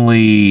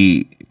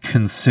certainly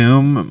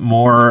consume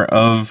more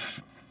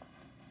of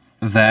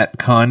that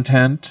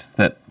content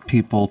that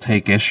people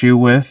take issue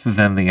with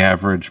than the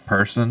average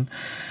person,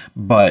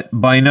 but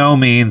by no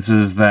means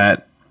is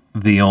that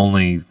the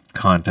only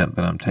content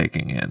that I'm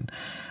taking in.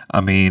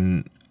 I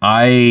mean,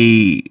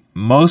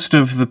 most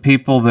of the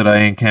people that I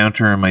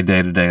encounter in my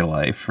day-to-day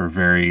life are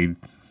very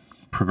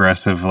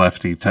progressive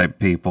lefty type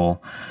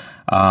people.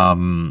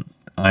 I'm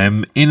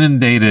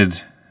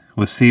inundated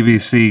with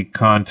CBC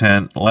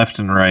content left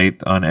and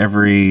right on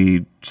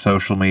every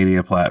social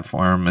media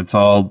platform. It's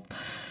all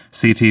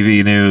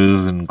CTV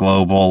News and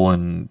Global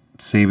and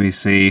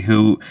CBC,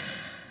 who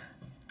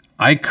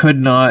I could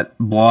not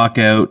block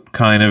out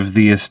kind of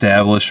the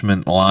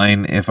establishment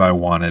line if I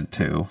wanted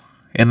to.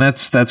 And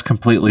that's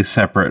completely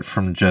separate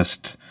from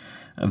just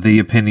the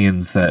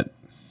opinions that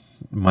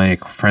my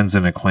friends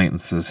and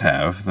acquaintances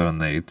have when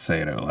they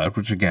say it out loud,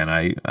 which again,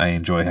 I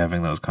enjoy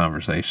having those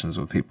conversations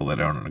with people that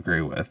I don't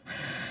agree with.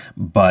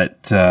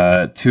 But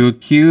to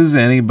accuse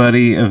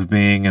anybody of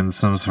being in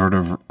some sort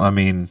of,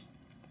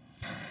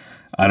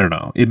 I don't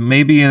know. It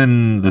may be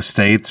in the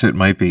States, it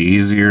might be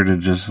easier to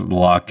just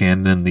lock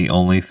in and the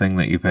only thing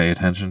that you pay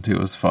attention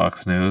to is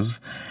Fox News.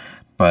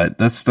 But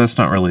that's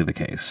not really the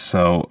case.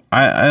 So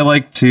I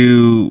like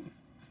to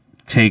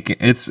take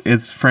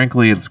it's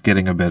frankly it's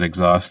getting a bit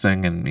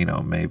exhausting, and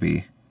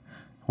maybe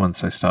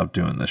once I stop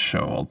doing this show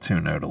I'll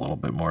tune out a little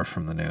bit more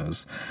from the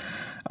news.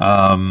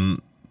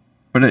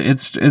 But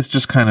it's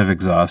just kind of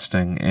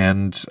exhausting,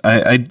 and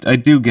I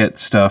do get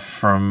stuff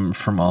from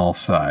all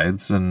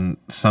sides, and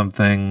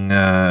something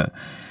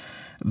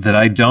that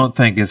I don't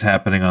think is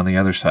happening on the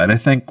other side. I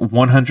think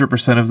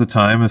 100% of the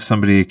time, if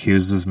somebody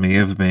accuses me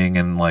of being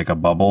in like a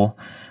bubble,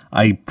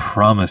 I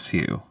promise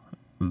you,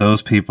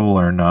 those people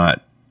are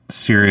not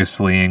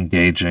seriously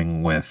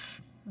engaging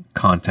with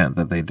content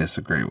that they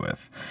disagree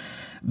with.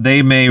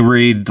 They may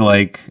read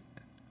like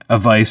a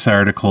Vice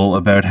article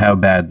about how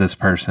bad this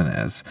person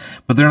is,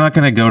 but they're not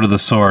going to go to the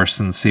source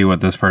and see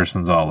what this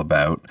person's all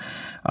about.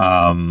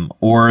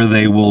 Or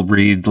they will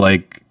read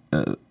like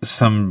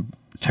some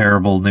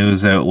terrible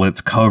news outlet's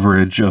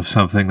coverage of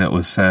something that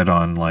was said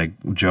on like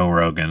Joe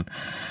Rogan.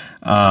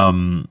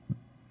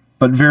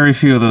 But very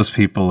few of those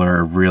people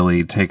are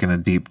really taking a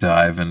deep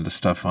dive into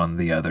stuff on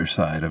the other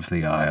side of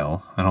the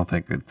aisle. I don't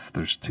think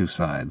there's two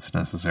sides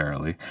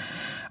necessarily.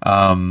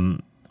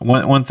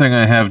 One thing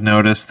I have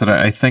noticed that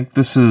I think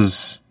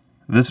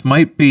this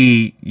might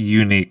be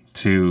unique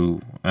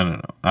to, I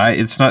don't know.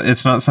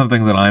 It's not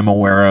something that I'm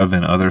aware of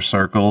in other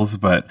circles,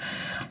 but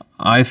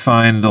I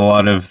find a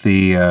lot of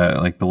the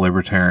like the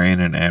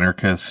libertarian and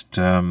anarchist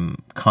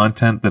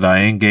content that I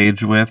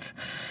engage with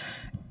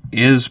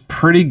is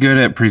pretty good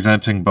at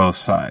presenting both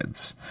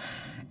sides.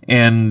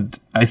 And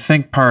I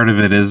think part of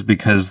it is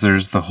because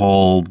there's the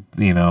whole,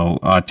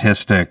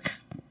 autistic,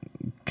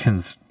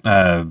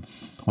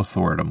 what's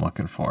the word I'm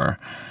looking for?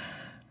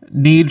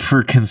 Need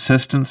for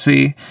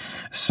consistency.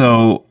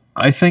 So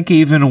I think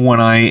even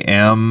when I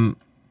am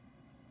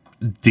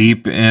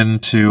deep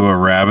into a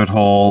rabbit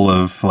hole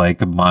of like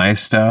my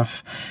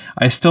stuff,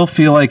 I still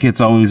feel like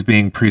it's always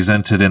being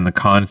presented in the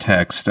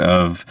context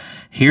of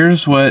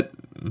here's what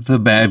the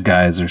bad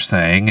guys are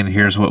saying, and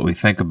here's what we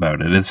think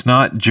about it. It's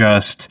not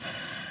just,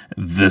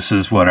 this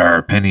is what our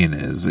opinion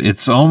is.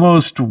 It's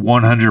almost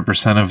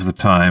 100% of the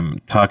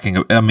time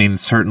talking, I mean,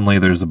 certainly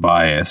there's a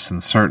bias,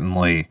 and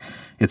certainly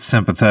it's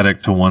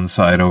sympathetic to one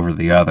side over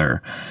the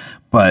other,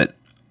 but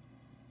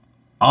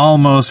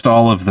almost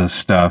all of this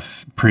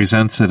stuff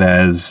presents it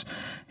as,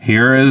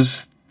 here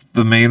is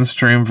the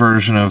mainstream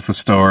version of the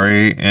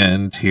story,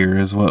 and here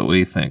is what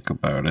we think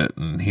about it,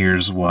 and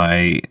here's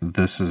why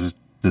this is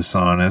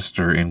dishonest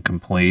or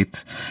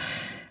incomplete.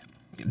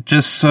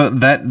 Just so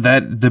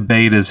that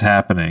debate is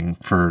happening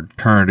for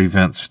current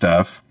event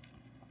stuff.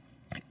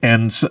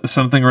 And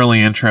something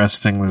really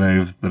interesting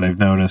that I've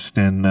noticed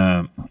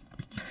in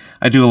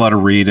I do a lot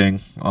of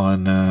reading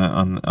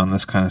on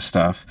this kind of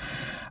stuff.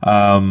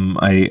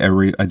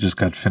 I just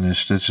got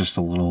finished. It's just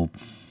a little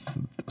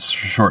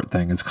short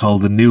thing. It's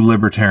called The New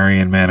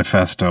Libertarian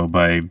Manifesto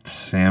by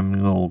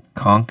Samuel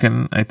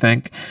Konkin, I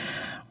think,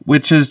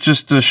 which is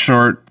just a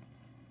short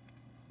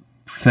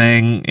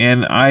thing.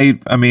 And I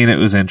mean, it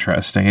was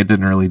interesting. It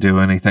didn't really do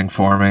anything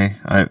for me.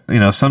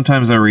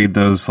 Sometimes I read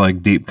those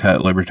like deep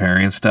cut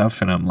libertarian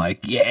stuff and I'm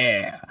like,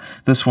 yeah,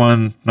 this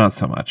one, not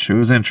so much. It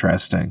was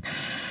interesting.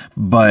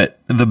 But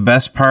the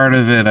best part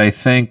of it, I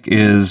think,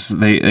 is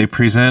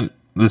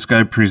this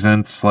guy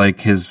presents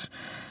like his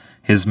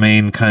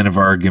main kind of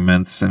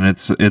arguments, and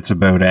it's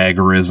about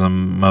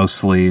agorism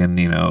mostly,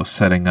 and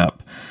setting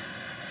up,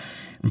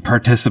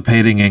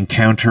 participating in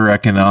counter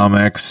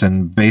economics,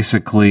 and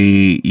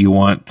basically you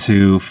want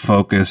to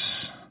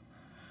focus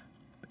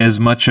as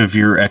much of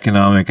your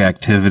economic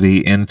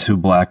activity into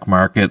black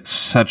markets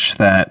such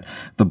that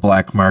the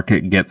black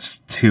market gets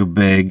too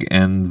big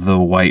and the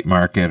white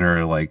market,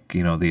 or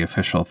the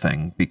official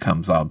thing,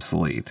 becomes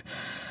obsolete.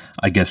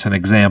 I guess an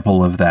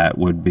example of that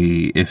would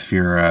be if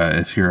you're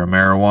a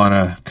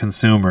marijuana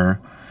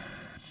consumer,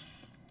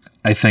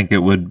 I think it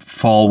would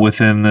fall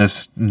within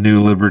this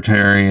new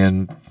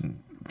libertarian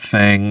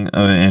thing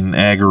and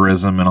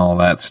agorism and all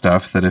that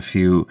stuff, that if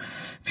you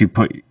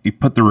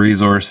put the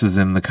resources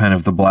in the kind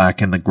of the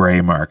black and the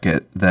gray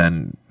market,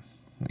 then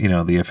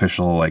the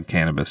official like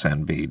cannabis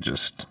NB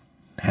just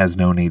has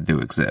no need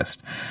to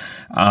exist.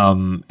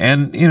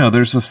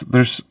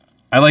 There's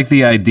I like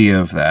the idea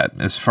of that.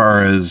 As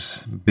far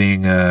as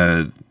being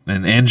an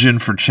engine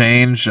for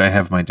change, I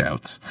have my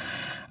doubts.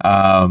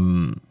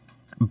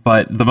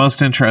 But the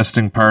most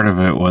interesting part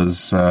of it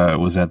was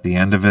at the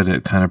end of it.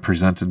 It kind of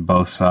presented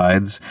both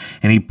sides,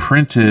 and he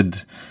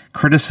printed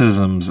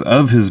criticisms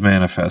of his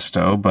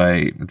manifesto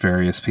by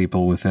various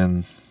people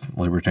within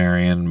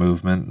libertarian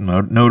movement,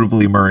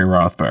 notably Murray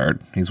Rothbard.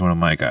 He's one of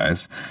my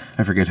guys.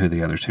 I forget who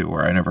the other two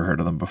were. I never heard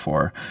of them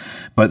before.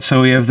 But so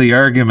we have the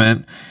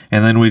argument,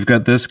 and then we've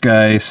got this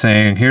guy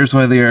saying, here's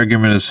why the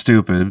argument is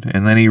stupid,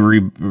 and then he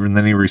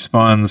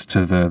responds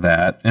to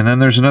that, and then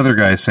there's another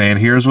guy saying,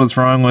 here's what's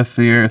wrong with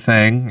the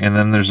thing, and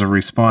then there's a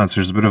response.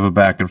 There's a bit of a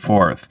back and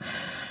forth,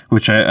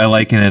 which I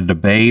like in a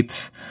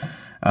debate.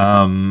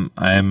 I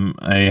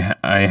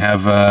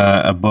have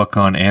a book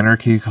on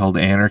anarchy called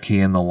Anarchy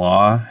in the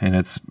Law, and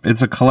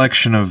it's a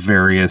collection of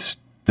various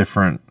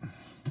different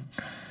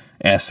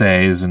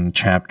essays and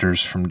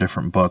chapters from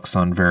different books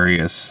on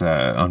various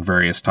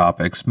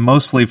topics,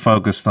 mostly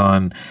focused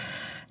on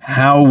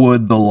how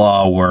would the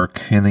law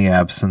work in the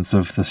absence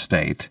of the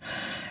state.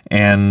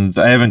 And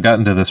I haven't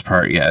gotten to this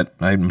part yet.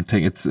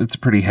 It's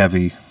pretty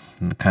heavy,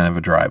 kind of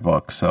a dry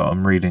book, so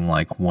I'm reading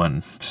like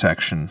one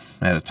section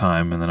at a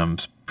time, and then I'm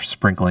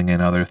sprinkling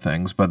in other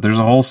things. But there's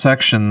a whole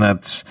section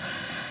that's,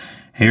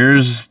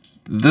 here's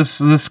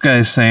this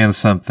guy's saying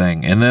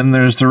something, and then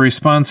there's the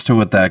response to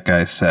what that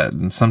guy said,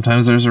 and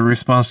sometimes there's a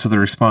response to the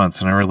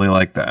response, and I really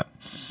like that.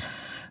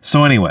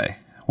 So anyway,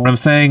 what I'm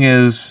saying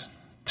is,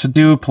 to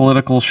do a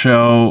political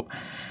show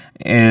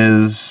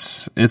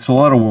it's a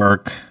lot of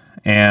work,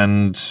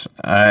 and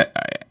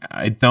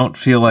I don't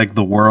feel like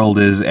the world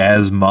is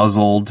as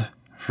muzzled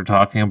for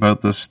talking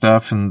about this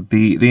stuff, and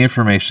the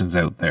information's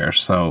out there,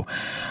 so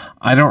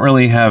I don't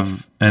really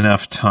have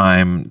enough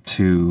time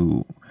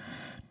to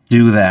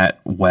do that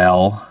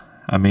well.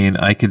 I mean,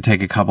 I could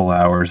take a couple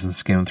hours and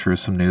skim through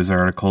some news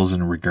articles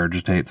and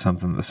regurgitate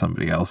something that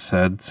somebody else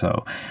said,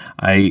 so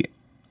I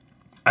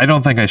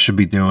don't think I should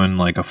be doing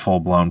like a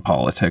full-blown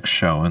politics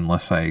show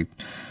unless I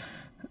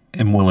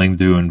am willing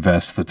to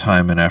invest the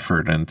time and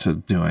effort into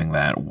doing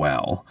that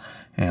well.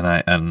 And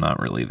I'm not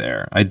really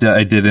there. I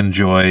did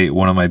enjoy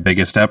one of my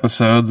biggest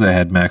episodes. I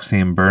had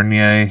Maxime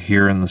Bernier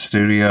here in the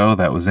studio.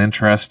 That was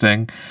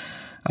interesting.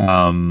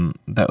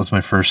 That was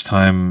my first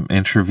time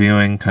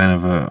interviewing, kind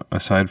of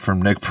aside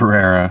from Nick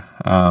Pereira,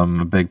 a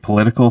big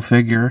political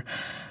figure.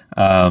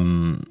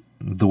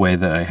 The way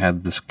that I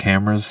had this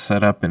cameras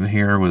set up in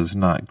here was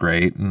not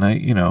great. And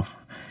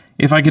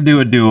if I could do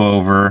a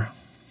do-over,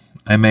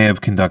 I may have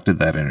conducted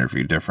that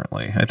interview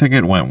differently. I think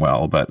it went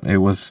well, but it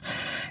was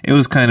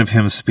kind of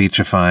him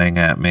speechifying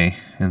at me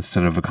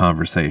instead of a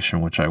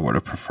conversation, which I would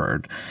have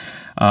preferred.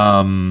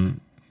 The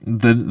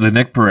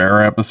Nick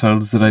Pereira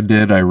episodes that I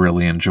did, I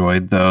really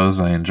enjoyed those.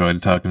 I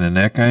enjoyed talking to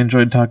Nick. I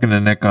enjoyed talking to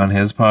Nick on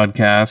his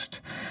podcast.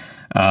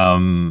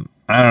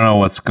 I don't know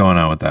what's going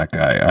on with that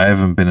guy. I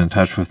haven't been in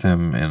touch with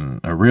him in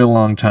a real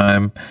long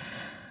time.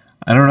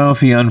 I don't know if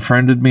he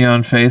unfriended me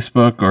on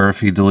Facebook or if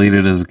he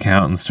deleted his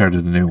account and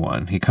started a new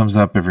one. He comes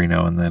up every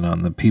now and then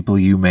on the people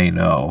you may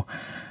know.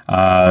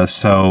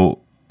 Since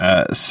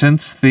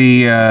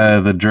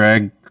the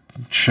drag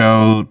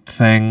show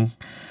thing,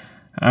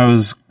 I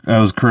was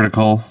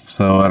critical,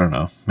 so I don't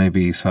know.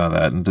 Maybe he saw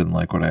that and didn't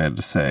like what I had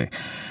to say.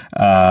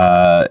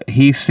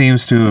 He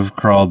seems to have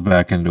crawled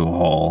back into a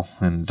hole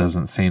and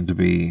doesn't seem to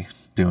be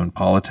doing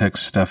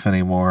politics stuff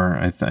anymore.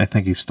 I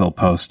think he's still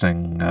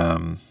posting,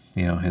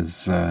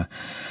 his no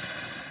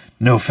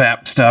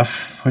fap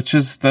stuff, which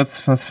is that's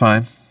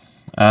fine.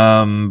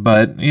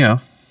 But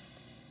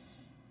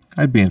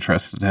I'd be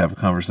interested to have a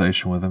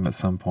conversation with him at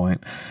some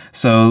point.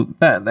 So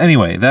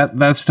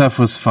that stuff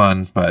was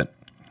fun, but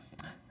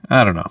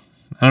I don't know.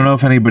 I don't know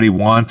if anybody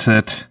wants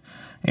it,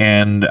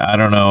 and I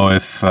don't know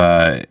if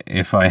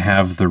I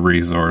have the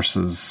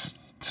resources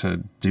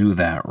to do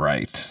that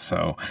right.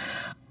 So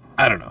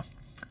I don't know.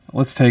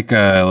 Let's take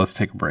a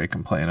break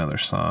and play another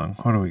song.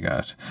 What do we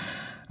got?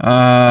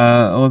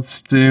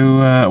 Let's do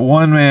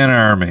One Man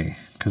Army,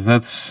 because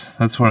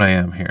that's what I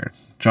am here.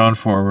 John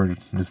Forward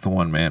is the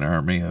one man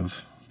army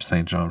of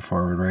St. John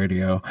Forward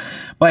Radio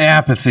by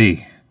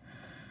Apathy,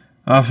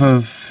 off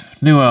of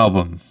new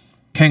album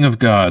King of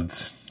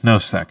Gods, No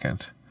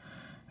Second.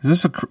 Is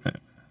this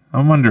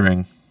I'm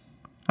wondering.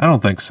 I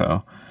don't think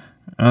so.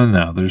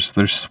 No, there's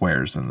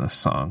swears in this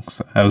song.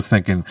 So I was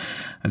thinking,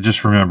 I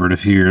just remembered a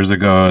few years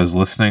ago I was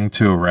listening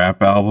to a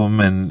rap album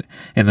and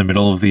in the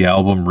middle of the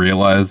album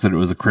realized that it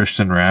was a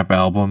Christian rap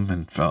album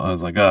and I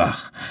was like, ugh.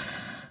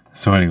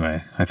 So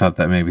anyway, I thought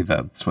that maybe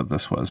that's what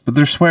this was. But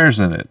there's swears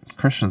in it.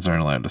 Christians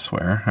aren't allowed to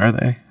swear, are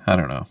they? I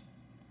don't know.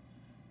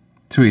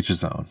 To each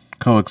his own.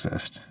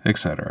 Coexist,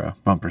 etc.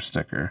 Bumper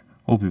sticker.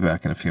 We'll be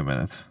back in a few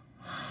minutes.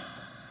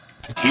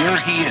 Here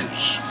he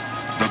is,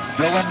 the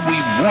villain we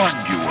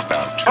warned you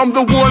about. I'm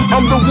the one,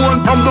 I'm the one,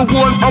 I'm the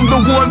one, I'm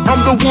the one,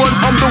 I'm the one,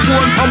 I'm the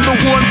one, I'm the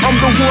one, I'm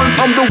the one,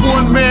 I'm the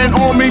one man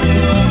army.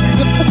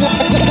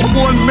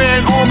 One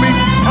man army.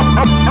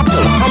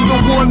 I'm the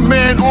one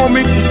man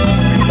army.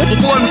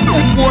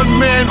 One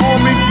man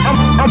army.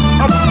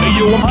 Hey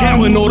yo, I'm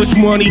counting all this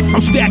money.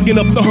 I'm stacking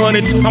up the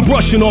hundreds. I'm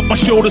brushing off my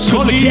shoulders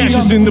cause the cash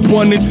is in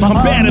abundance.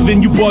 I'm badder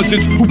than you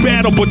buzzards who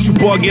battle but you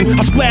bugging.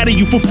 I splatter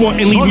you for fun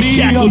and leave you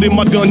shackled in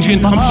my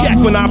dungeon. I'm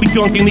shacked when I be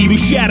dunking, leave you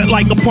shattered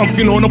like a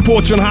pumpkin on a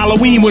porch on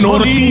Halloween when all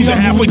the teens are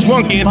halfway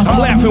drunken. I'm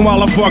laughing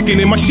while I'm fucking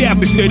and my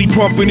shaft is steady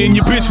pumping in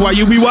your bitch while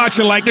you be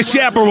watching like a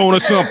chaperone or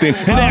something.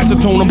 And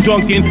acetone I'm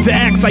dunking, the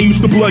axe I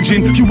used to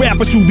bludgeon. You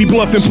rappers who be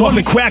bluffing,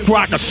 puffing crack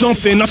rock or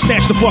something. I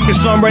snatch the fucking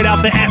sun right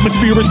out the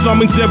atmosphere and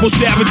summon several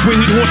savage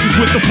winged horses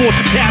with the force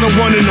of cattle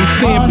running. I'm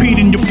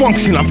stampeding your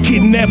function. I'm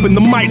kidnapping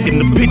the mic in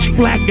the pitch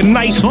black of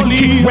night.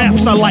 Kick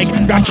raps I like.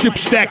 Got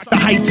chips stacked the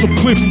heights of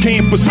cliffs.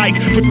 Campers hike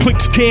for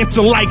clicks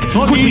cancer like.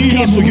 Quickly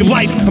cancel your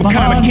life. I'm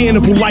kinda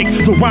cannibal like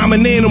the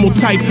rhyming animal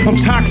type. I'm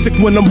toxic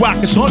when I'm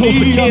rocking so close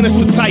to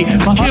canister tight.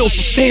 I kill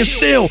so stand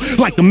still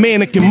like a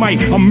mannequin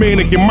might. I'm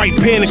mannequin might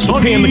panic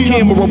so pan the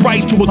camera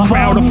right to a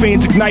crowd of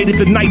fans ignited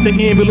the night. The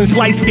ambulance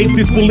lights gave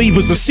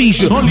disbelievers a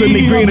seizure. Then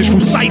they vanish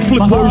from sight.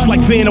 Flip words like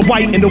Vanna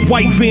White and the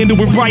white van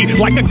doing right.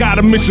 Like I got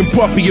a missing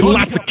puppy and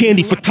lots of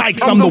candy for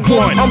tykes. I'm the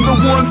one. I'm the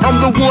one. I'm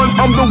the one.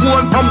 I'm the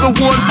one. I'm the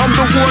one. I'm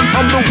the one.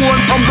 I'm the one.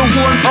 I'm the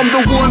one. I'm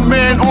the one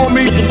man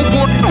army.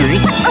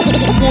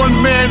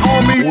 One man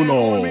army.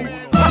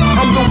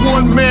 I'm the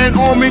one man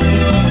army.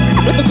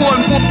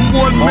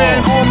 One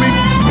man army.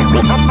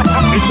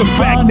 It's a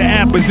fact the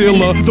app is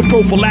illa. The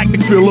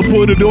prophylactic filler,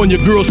 put it on your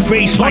girl's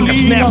face like a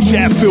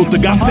Snapchat filter.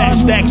 Got fat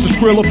stacks of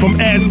Skrilla from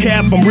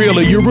ASCAP. I'm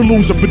realer. You're a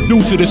loser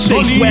producer to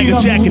stay swagger,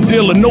 Jack and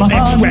Dilla. No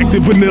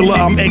extracted vanilla.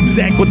 I'm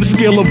exact with the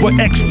skill of an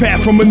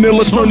expat from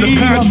Manila. Turn the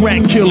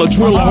contract killer.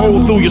 Drill a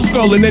hole through your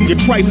skull and then your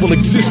trifle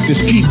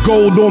existence. Keep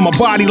gold on my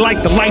body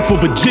like the life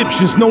of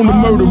Egyptians. Known to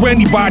murder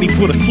anybody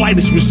for the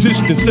slightest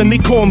resistance. And they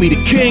call me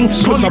the king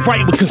cause I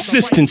write with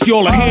consistency.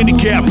 All the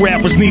handicapped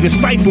rappers need a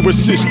cipher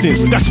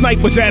assistance. Got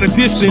snipers at a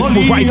distance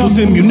with rifles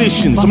and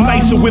munitions. I'm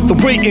nicer with the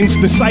ratings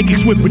than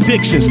psychics with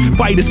predictions.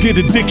 Biters get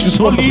addictions,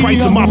 want the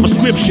price of my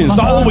prescriptions.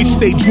 I always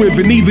stay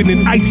driven, even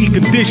in icy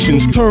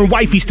conditions. Turn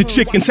wifeys to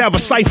chickens, have a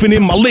siphon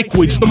in my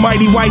liquids. The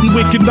mighty whitey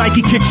wicked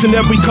Nike kicks in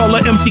every color.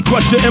 MC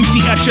Crusher,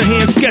 MC Escher,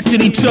 hands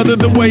sketching each other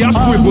the way I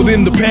scribbled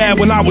in the pad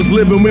when I was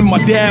living with my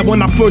dad.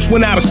 When I first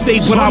went out of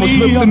state, when I was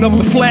lifting up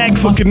the flag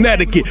for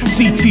Connecticut.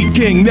 CT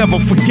King, never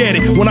forget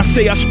it. When I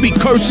say I speak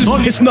curses,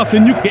 it's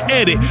nothing you can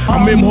edit.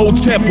 I'm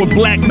Imhotep with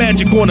black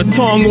magic on the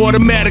tongue,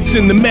 automatics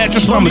in the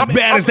mattress. I'm as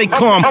bad as they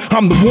come.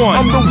 I'm the one.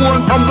 I'm the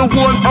one. I'm the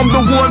one. I'm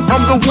the one.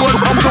 I'm the one.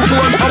 I'm the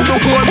one. I'm the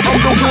one.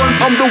 I'm the one.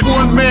 I'm the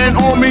one man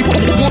army.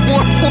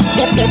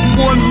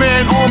 One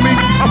man army.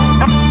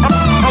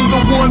 I'm the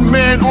one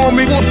man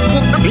army.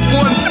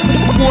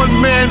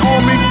 One man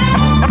army.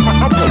 I'm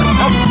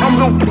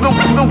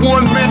the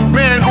one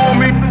man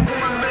army.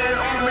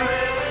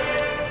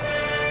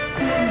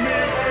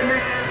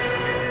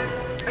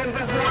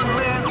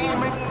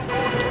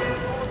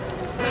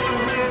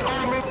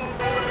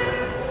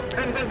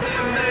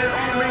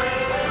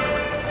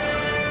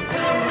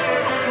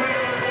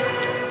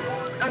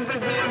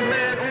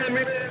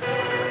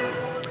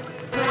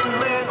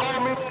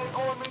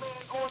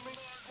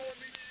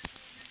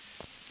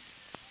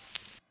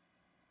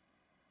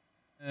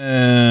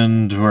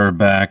 we're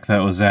back. That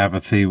was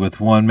Apathy with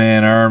One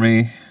Man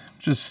Army.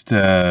 Just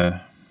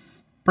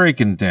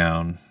breaking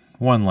down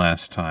one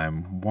last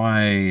time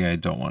why I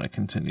don't want to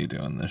continue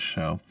doing this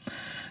show.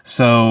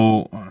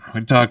 So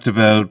we talked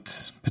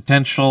about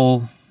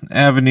potential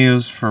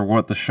avenues for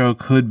what the show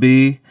could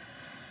be.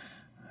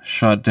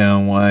 Shot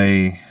down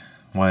why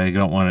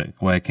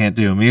I can't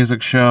do a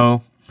music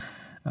show,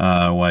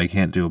 why I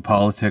can't do a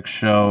politics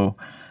show.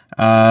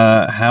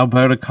 How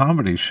about a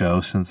comedy show,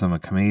 since I'm a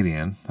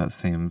comedian? That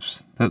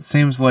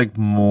seems like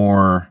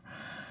more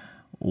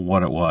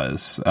what it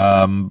was.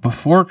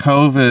 Before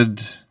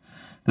COVID,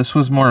 this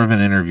was more of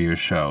an interview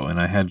show, and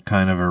I had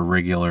kind of a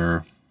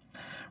regular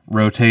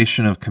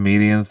rotation of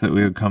comedians that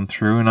we would come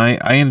through, and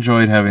I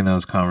enjoyed having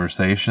those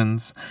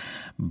conversations.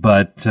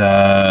 But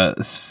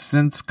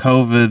since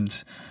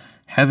COVID,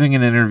 having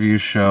an interview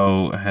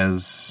show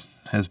has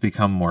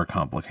become more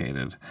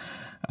complicated.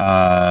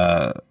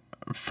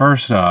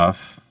 First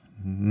off,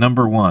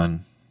 number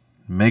one,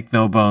 make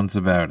no bones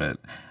about it,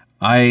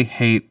 I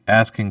hate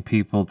asking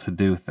people to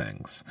do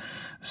things.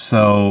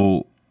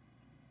 So,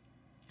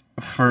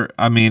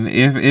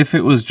 if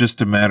it was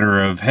just a matter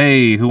of,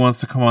 hey, who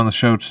wants to come on the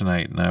show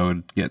tonight? And I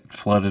would get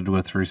flooded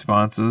with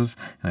responses,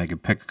 and I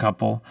could pick a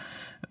couple,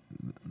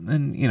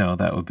 then,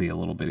 that would be a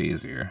little bit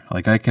easier.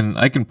 Like, I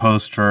can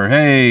post for,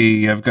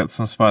 hey, I've got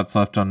some spots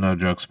left on No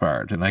Jokes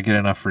Barred, and I get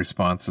enough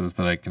responses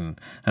that I don't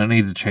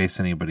need to chase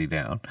anybody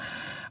down.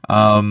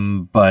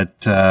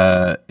 But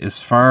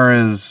as far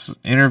as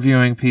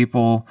interviewing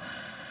people,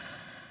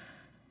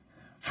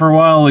 for a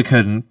while we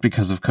couldn't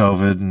because of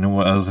COVID, and I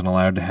wasn't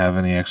allowed to have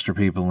any extra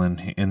people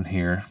in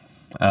here.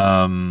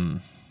 I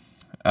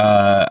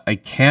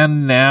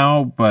can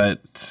now,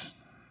 but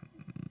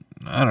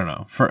I don't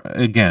know.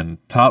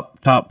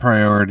 Top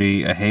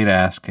priority. I hate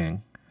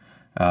asking.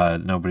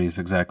 Nobody's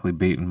exactly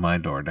beating my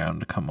door down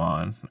to come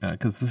on,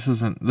 because this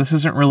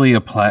isn't really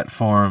a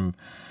platform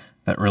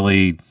that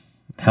really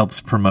helps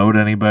promote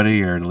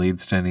anybody or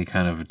leads to any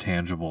kind of a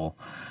tangible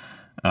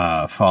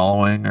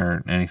following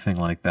or anything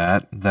like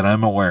that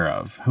I'm aware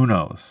of. Who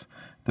knows?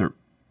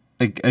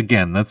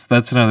 Again,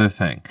 that's another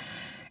thing.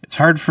 It's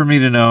hard for me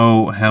to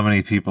know how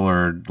many people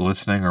are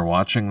listening or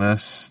watching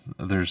this.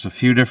 There's a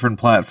few different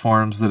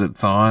platforms that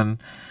it's on,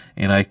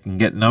 and I can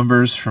get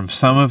numbers from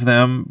some of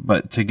them,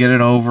 but to get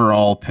an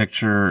overall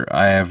picture,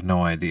 I have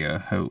no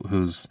idea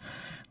who's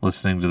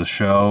listening to the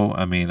show.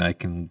 I mean, I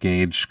can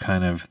gauge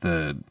kind of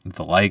the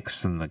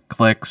likes and the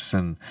clicks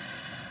and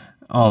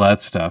all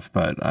that stuff,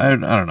 but I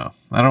don't know.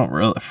 I don't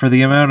really, for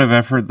the amount of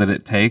effort that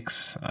it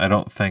takes, I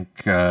don't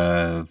think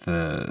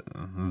the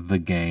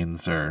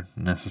gains are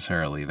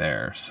necessarily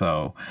there.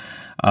 So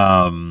it's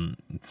on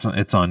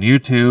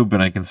YouTube,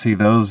 and I can see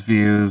those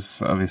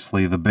views.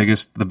 Obviously, the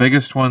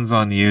biggest ones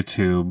on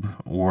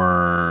YouTube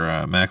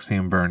were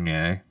Maxime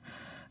Bernier,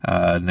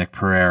 Nick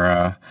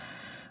Pereira,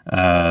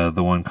 the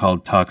one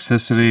called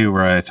Toxicity,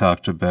 where I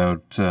talked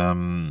about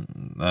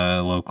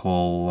a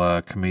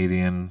local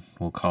comedian.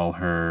 We'll call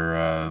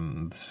her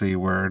the C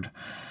word,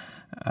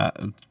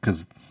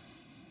 because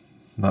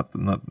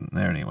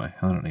anyway,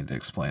 I don't need to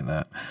explain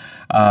that.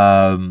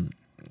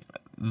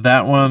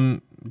 That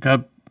one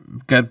got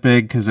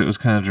big because it was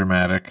kind of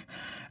dramatic.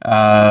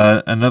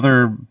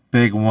 Another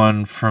big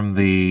one from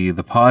the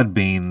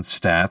Podbean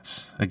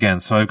stats. Again,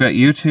 so I've got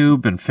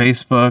YouTube and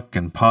Facebook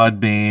and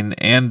Podbean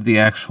and the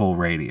actual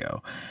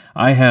radio.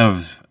 I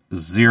have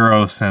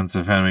zero sense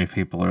of how many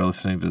people are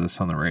listening to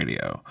this on the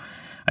radio.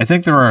 I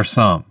think there are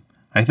some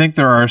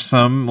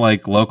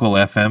like local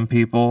FM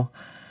people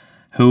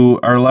who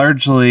are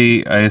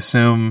largely, I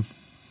assume,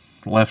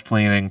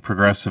 left-leaning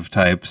progressive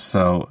types.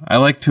 So I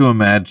like to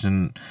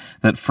imagine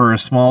that for a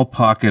small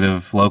pocket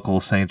of local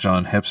St.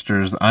 John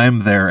hipsters, I'm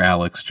their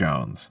Alex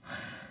Jones.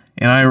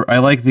 And I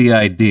like the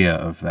idea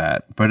of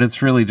that, but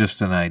it's really just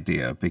an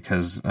idea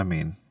because, I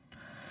mean,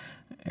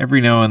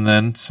 every now and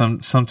then,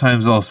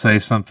 sometimes I'll say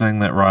something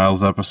that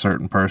riles up a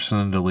certain person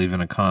into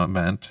leaving a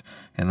comment,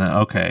 and then,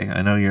 okay,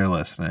 I know you're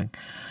listening.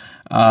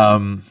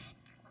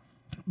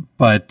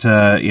 But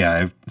I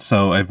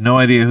have no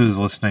idea who's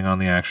listening on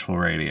the actual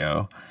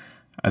radio.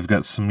 I've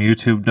got some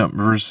YouTube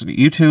numbers.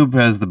 YouTube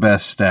has the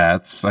best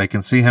stats. I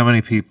can see how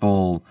many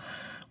people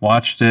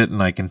watched it,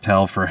 and I can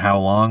tell for how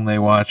long they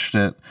watched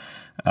it.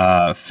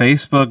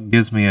 Facebook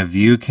gives me a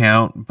view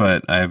count,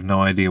 but I have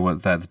no idea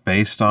what that's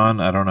based on.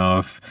 I don't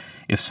know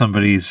if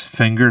somebody's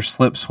finger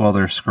slips while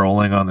they're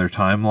scrolling on their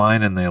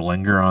timeline and they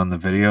linger on the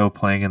video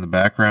playing in the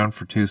background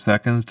for 2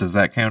 seconds. Does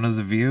that count as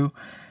a view?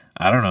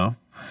 I don't know.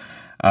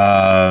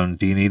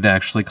 Do you need to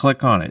actually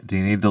click on it? Do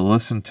you need to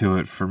listen to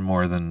it for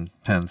more than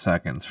 10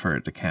 seconds for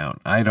it to count?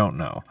 I don't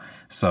know.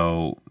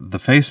 So the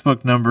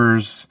Facebook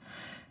numbers,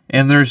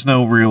 and there's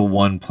no real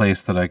one place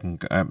that I can,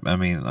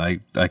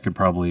 I could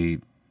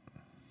probably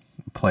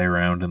play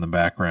around in the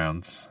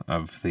backgrounds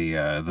of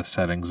the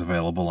settings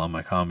available on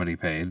my comedy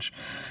page.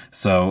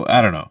 So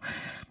I don't know.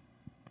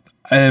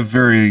 I have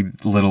very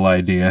little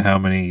idea how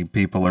many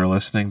people are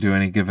listening to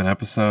any given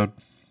episode.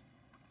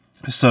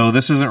 So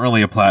this isn't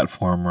really a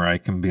platform where I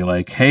can be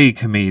like, hey,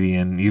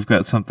 comedian, you've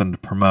got something to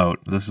promote.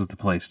 This is the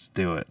place to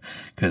do it.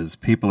 Because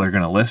people are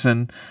going to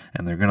listen,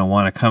 and they're going to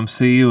want to come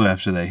see you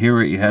after they hear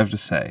what you have to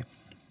say.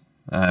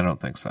 I don't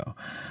think so.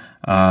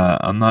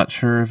 I'm not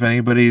sure if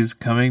anybody's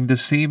coming to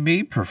see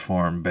me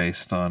perform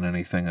based on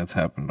anything that's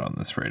happened on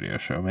this radio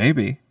show.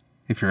 Maybe.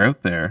 If you're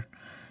out there,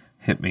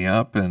 hit me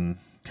up and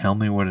tell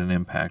me what an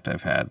impact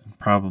I've had.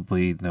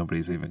 Probably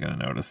nobody's even going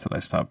to notice that I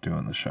stopped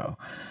doing the show.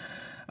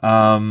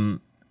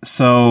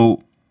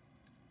 So,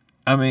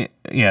 I mean,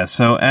 yeah,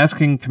 so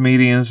asking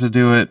comedians to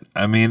do it,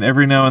 I mean,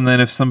 every now and then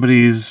if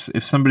somebody's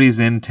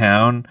in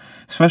town,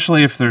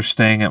 especially if they're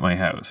staying at my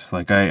house,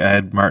 like I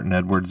had Martin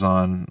Edwards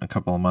on a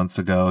couple of months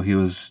ago, he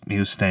was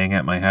staying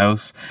at my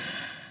house.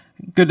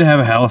 Good to have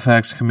a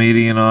Halifax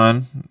comedian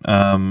on.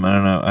 I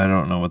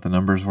don't know what the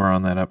numbers were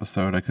on that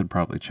episode, I could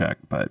probably check,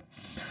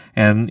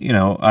 and, you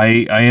know,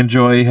 I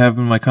enjoy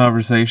having my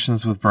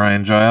conversations with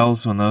Brian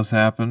Giles when those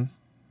happen.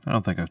 I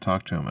don't think I've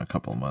talked to him in a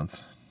couple of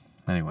months.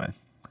 Anyway,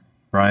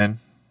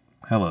 Brian,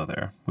 hello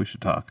there. We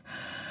should talk.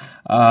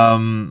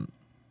 So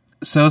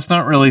it's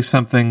not really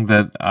something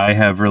that I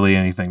have really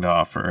anything to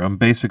offer. I'm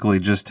basically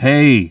just,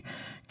 hey,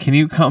 can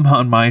you come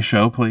on my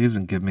show, please,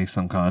 and give me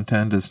some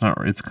content? It's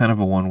kind of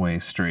a one-way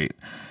street.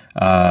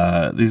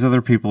 These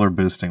other people are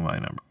boosting my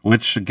number,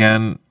 which,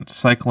 again,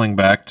 cycling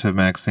back to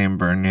Maxime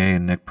Bernier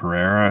and Nick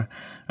Pereira,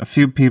 a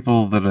few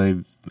people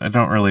that I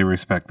don't really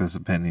respect this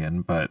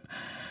opinion, but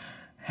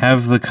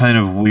have the kind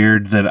of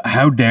weird that,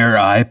 how dare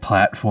I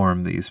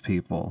platform these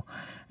people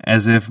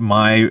as if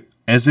I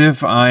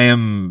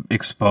am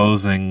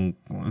exposing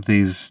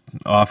these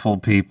awful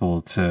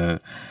people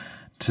to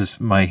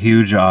my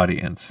huge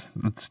audience.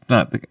 It's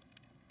not they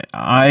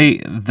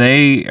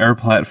are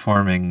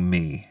platforming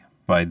me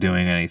by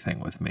doing anything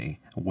with me.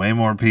 Way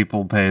more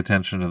people pay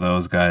attention to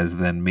those guys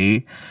than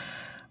me.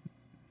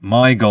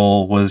 My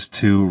goal was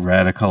to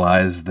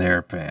radicalize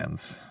their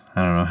fans.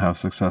 I don't know how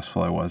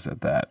successful I was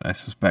at that. I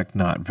suspect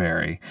not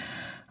very.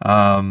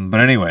 But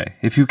anyway,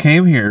 if you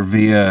came here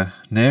via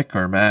Nick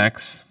or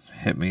Max,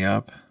 hit me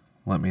up.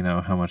 Let me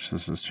know how much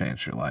this has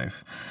changed your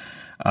life.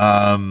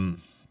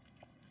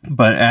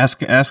 But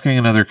asking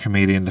another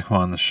comedian to come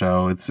on the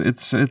show, it's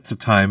a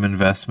time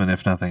investment,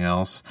 if nothing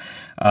else.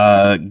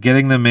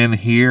 Getting them in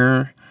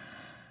here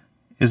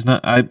is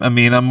not, I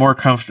mean, I'm more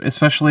comfortable,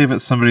 especially if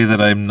it's somebody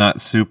that I'm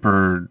not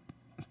super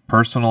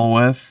personal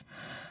with.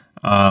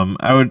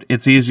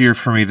 It's easier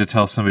for me to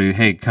tell somebody,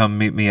 hey, come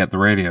meet me at the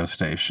radio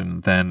station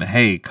than,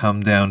 hey,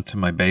 come down to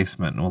my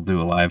basement and we'll do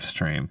a live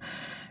stream.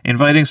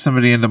 Inviting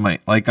somebody into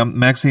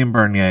Maxime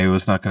Bernier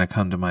was not going to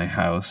come to my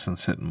house and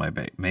sit in my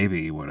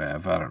maybe he would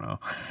have, I don't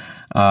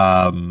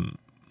know.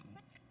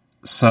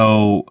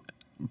 So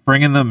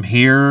bringing them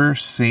here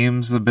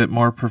seems a bit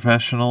more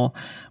professional,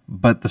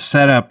 but the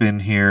setup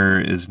in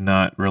here is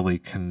not really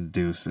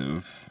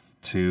conducive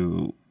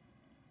to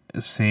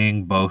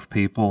seeing both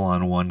people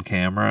on one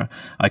camera.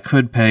 I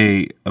could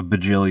pay $1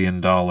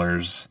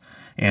 bajillion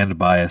and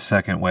buy a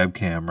second web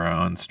camera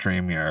on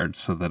StreamYard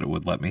so that it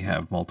would let me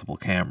have multiple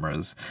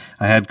cameras.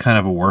 I had kind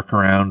of a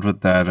workaround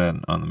with that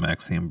on the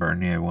Maxime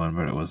Bernier one,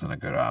 but it wasn't a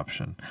good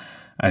option.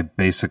 I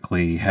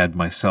basically had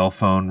my cell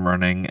phone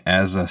running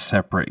as a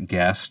separate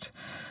guest,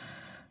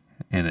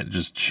 and it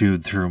just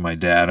chewed through my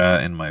data,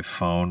 and my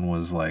phone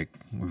was like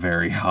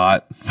very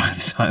hot by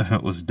the time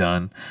it was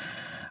done.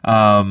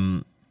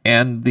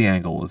 And the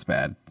angle was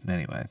bad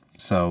anyway.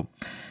 So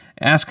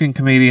asking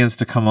comedians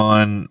to come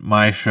on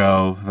my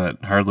show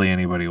that hardly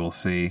anybody will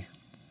see,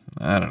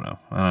 I don't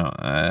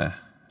know.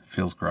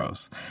 Feels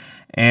gross.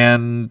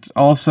 And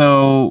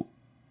also,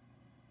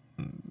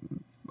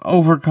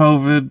 over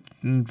COVID,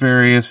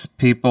 various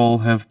people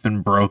have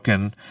been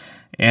broken,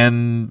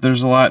 and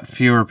there's a lot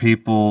fewer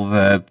people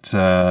that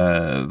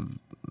are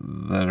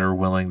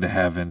willing to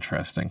have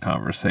interesting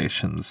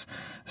conversations.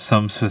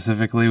 Some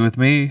specifically with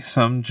me,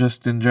 some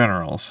just in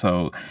general.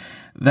 So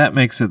that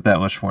makes it that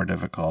much more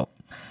difficult.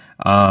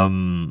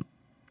 In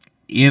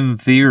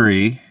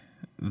theory,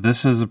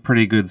 this is a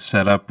pretty good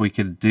setup. We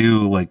could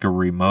do like a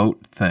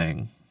remote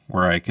thing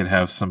where I could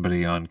have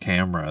somebody on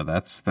camera.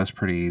 That's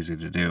pretty easy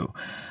to do.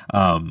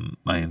 I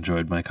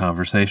enjoyed my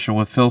conversation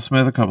with Phil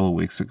Smith a couple of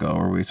weeks ago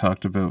where we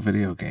talked about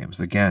video games.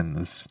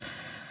 Again,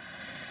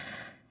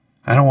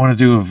 I don't want to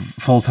do a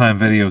full-time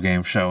video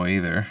game show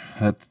either.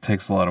 That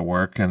takes a lot of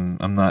work, and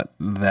I'm not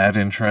that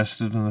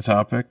interested in the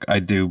topic. I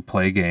do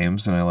play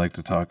games, and I like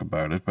to talk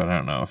about it, but I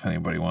don't know if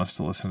anybody wants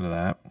to listen to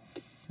that.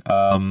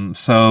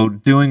 So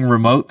doing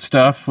remote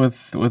stuff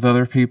with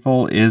other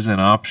people is an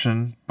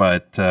option,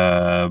 but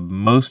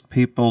most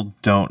people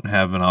don't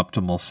have an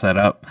optimal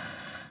setup.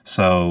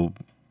 So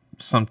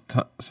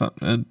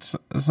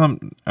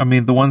I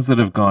mean, the ones that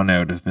have gone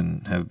out have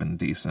been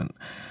decent,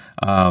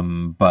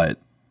 but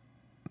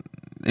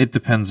it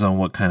depends on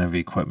what kind of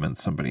equipment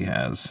somebody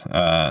has.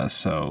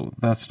 So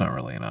that's not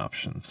really an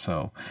option.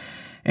 So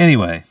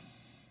anyway,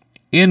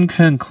 in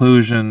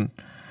conclusion,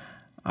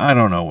 I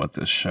don't know what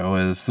this show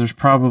is. There's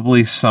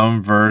probably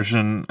some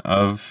version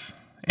of,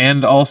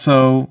 and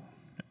also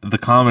the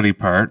comedy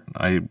part,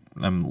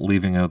 I'm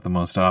leaving out the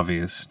most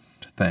obvious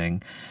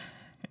thing.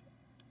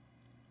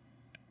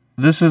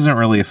 This isn't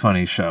really a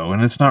funny show,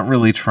 and it's not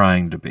really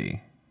trying to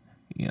be.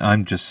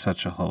 I'm just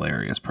such a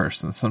hilarious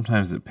person.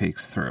 Sometimes it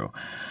peeks through.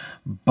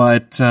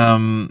 But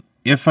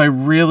if I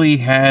really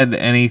had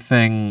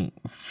anything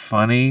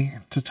funny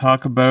to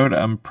talk about,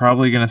 I'm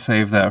probably going to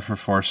save that for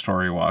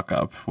 4-Story Walk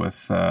Up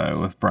with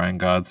Brian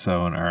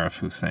Godso and Arif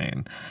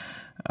Hussein.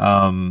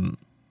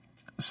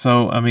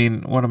 So, I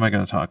mean, what am I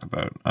going to talk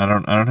about? I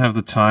don't have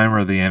the time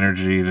or the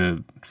energy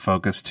to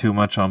focus too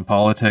much on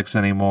politics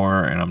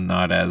anymore, and I'm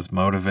not as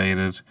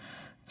motivated.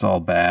 It's all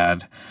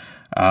bad.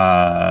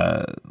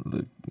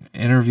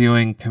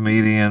 Interviewing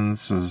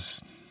comedians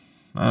is,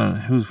 I don't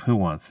know, who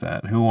wants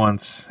that? Who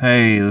wants,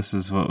 hey, this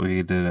is what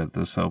we did at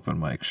this open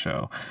mic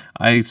show?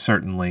 I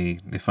certainly,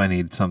 if I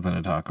need something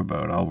to talk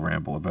about, I'll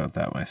ramble about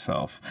that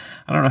myself.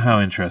 I don't know how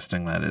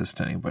interesting that is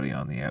to anybody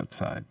on the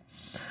outside.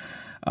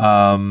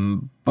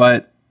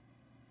 But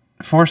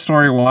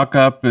 4-Story Walk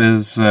Up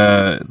is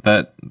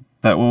that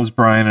was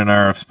Brian and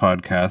Arif's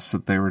podcast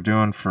that they were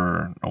doing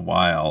for a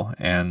while,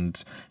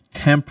 and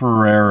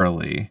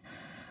temporarily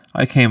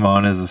I came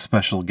on as a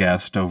special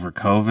guest over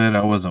COVID.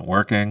 I wasn't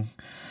working,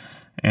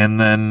 and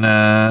then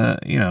I'm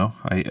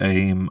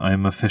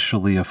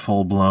officially a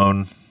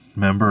full-blown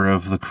member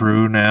of the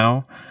crew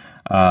now.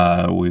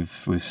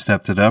 We've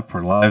stepped it up.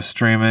 We're live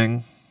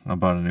streaming. I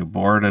bought a new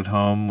board at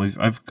home.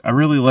 I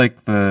really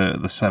like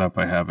the setup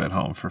I have at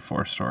home for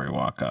 4-Story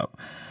Walk Up.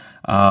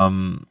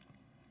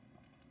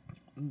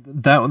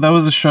 That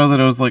was a show that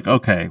I was like,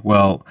 okay,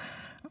 well,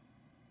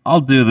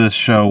 I'll do this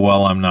show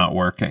while I'm not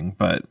working,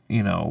 but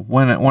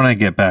when I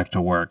get back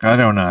to work, I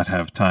do not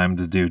have time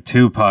to do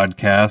 2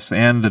 podcasts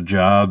and a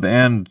job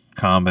and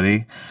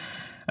comedy.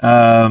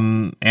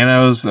 And I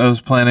was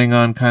planning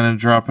on kind of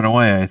dropping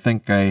away. I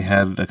think I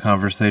had a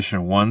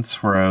conversation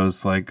once where I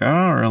was like,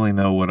 I don't really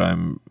know what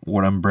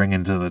I'm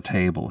bringing to the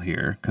table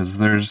here, because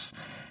there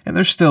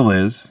still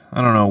is.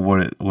 I don't know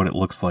what it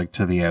looks like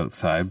to the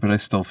outside, but I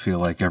still feel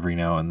like every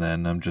now and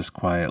then I'm just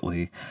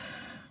quietly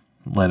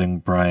letting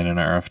Brian and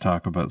Arif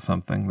talk about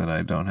something that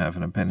I don't have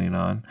an opinion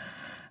on.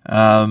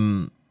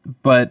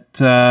 But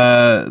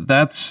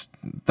that's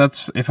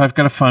if I've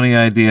got a funny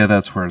idea,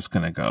 that's where it's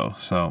going to go.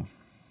 So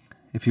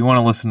if you want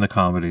to listen to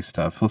comedy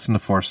stuff, listen to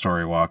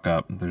 4-Story Walk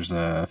Up. There's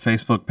a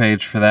Facebook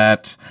page for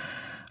that.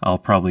 I'll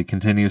probably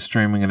continue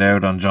streaming it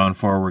out on John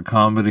Forward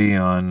Comedy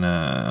on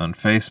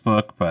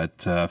Facebook, but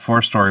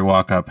 4-Story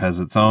Walk Up has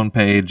its own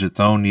page, its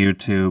own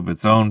YouTube,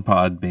 its own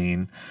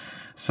Podbean.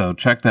 So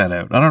check that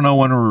out. I don't know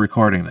when we're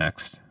recording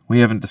next. We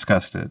haven't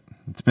discussed it.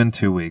 It's been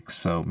 2 weeks,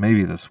 so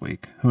maybe this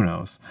week. Who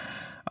knows?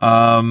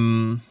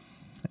 And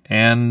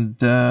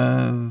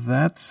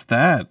that's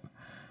that.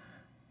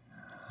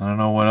 I don't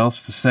know what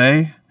else to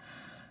say,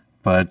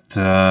 but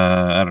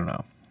I don't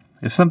know.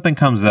 If something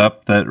comes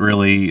up that I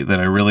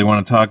really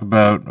want to talk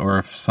about, or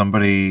if I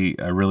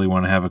really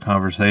want to have a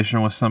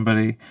conversation with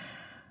somebody,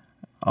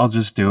 I'll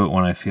just do it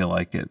when I feel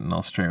like it, and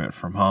I'll stream it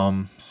from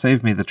home.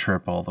 Save me the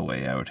trip all the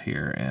way out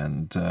here,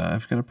 and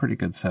I've got a pretty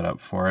good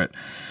setup for it.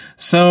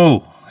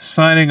 So,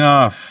 signing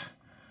off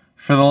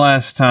for the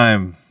last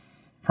time,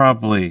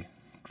 probably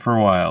for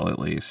a while at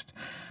least.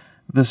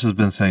 This has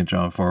been St.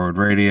 John Forward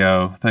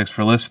Radio. Thanks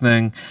for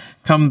listening.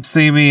 Come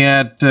see me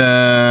at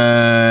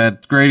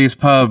Grady's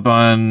Pub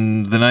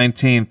on the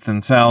 19th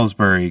in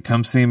Salisbury.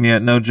 Come see me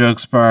at No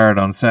Jokes Barred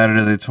on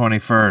Saturday the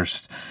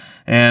 21st.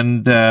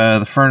 And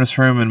the Furnace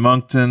Room in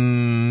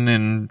Moncton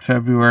in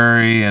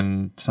February,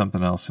 and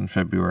something else in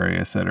February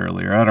I said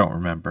earlier. I don't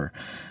remember.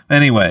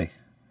 Anyway,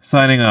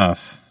 signing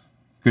off.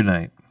 Good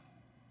night.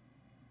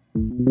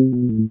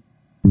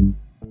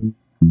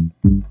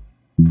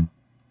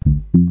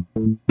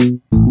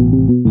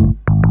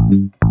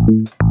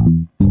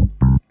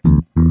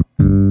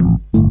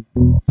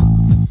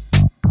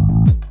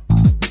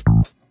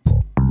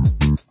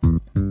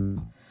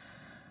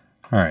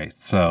 All right,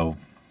 so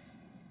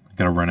I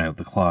gotta run out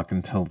the clock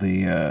until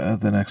the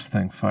next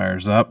thing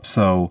fires up.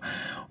 So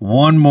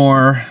one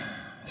more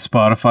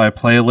Spotify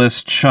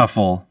playlist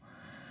shuffle.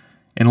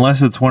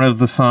 Unless it's one of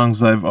the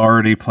songs I've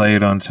already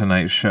played on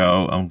tonight's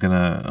show, I'm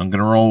gonna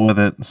roll with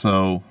it.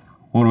 So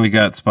what do we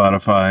got,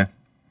 Spotify?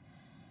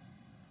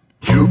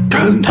 You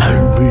can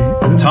hang me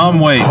Tom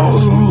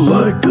Waits.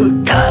 Like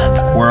a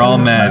cat. We're all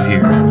mad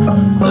here.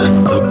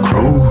 Let the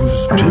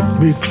crows pick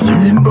me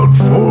clean but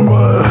for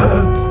my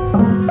hat.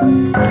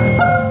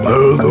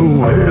 Where the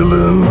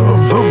wailing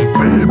of a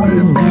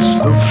baby meets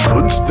the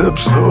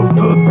footsteps of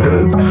the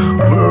dead.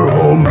 We're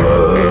all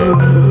mad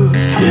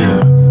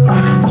here.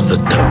 As the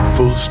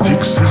devil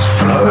sticks his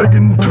flag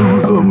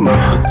into the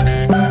mud.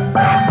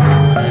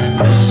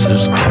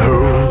 Mrs.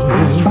 Carroll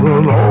has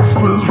run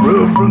off with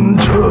Reverend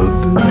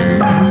Judd.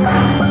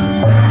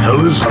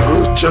 Hell is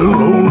such a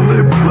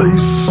lonely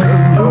place,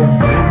 and a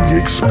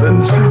big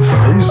expensive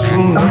face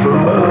will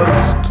never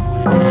last.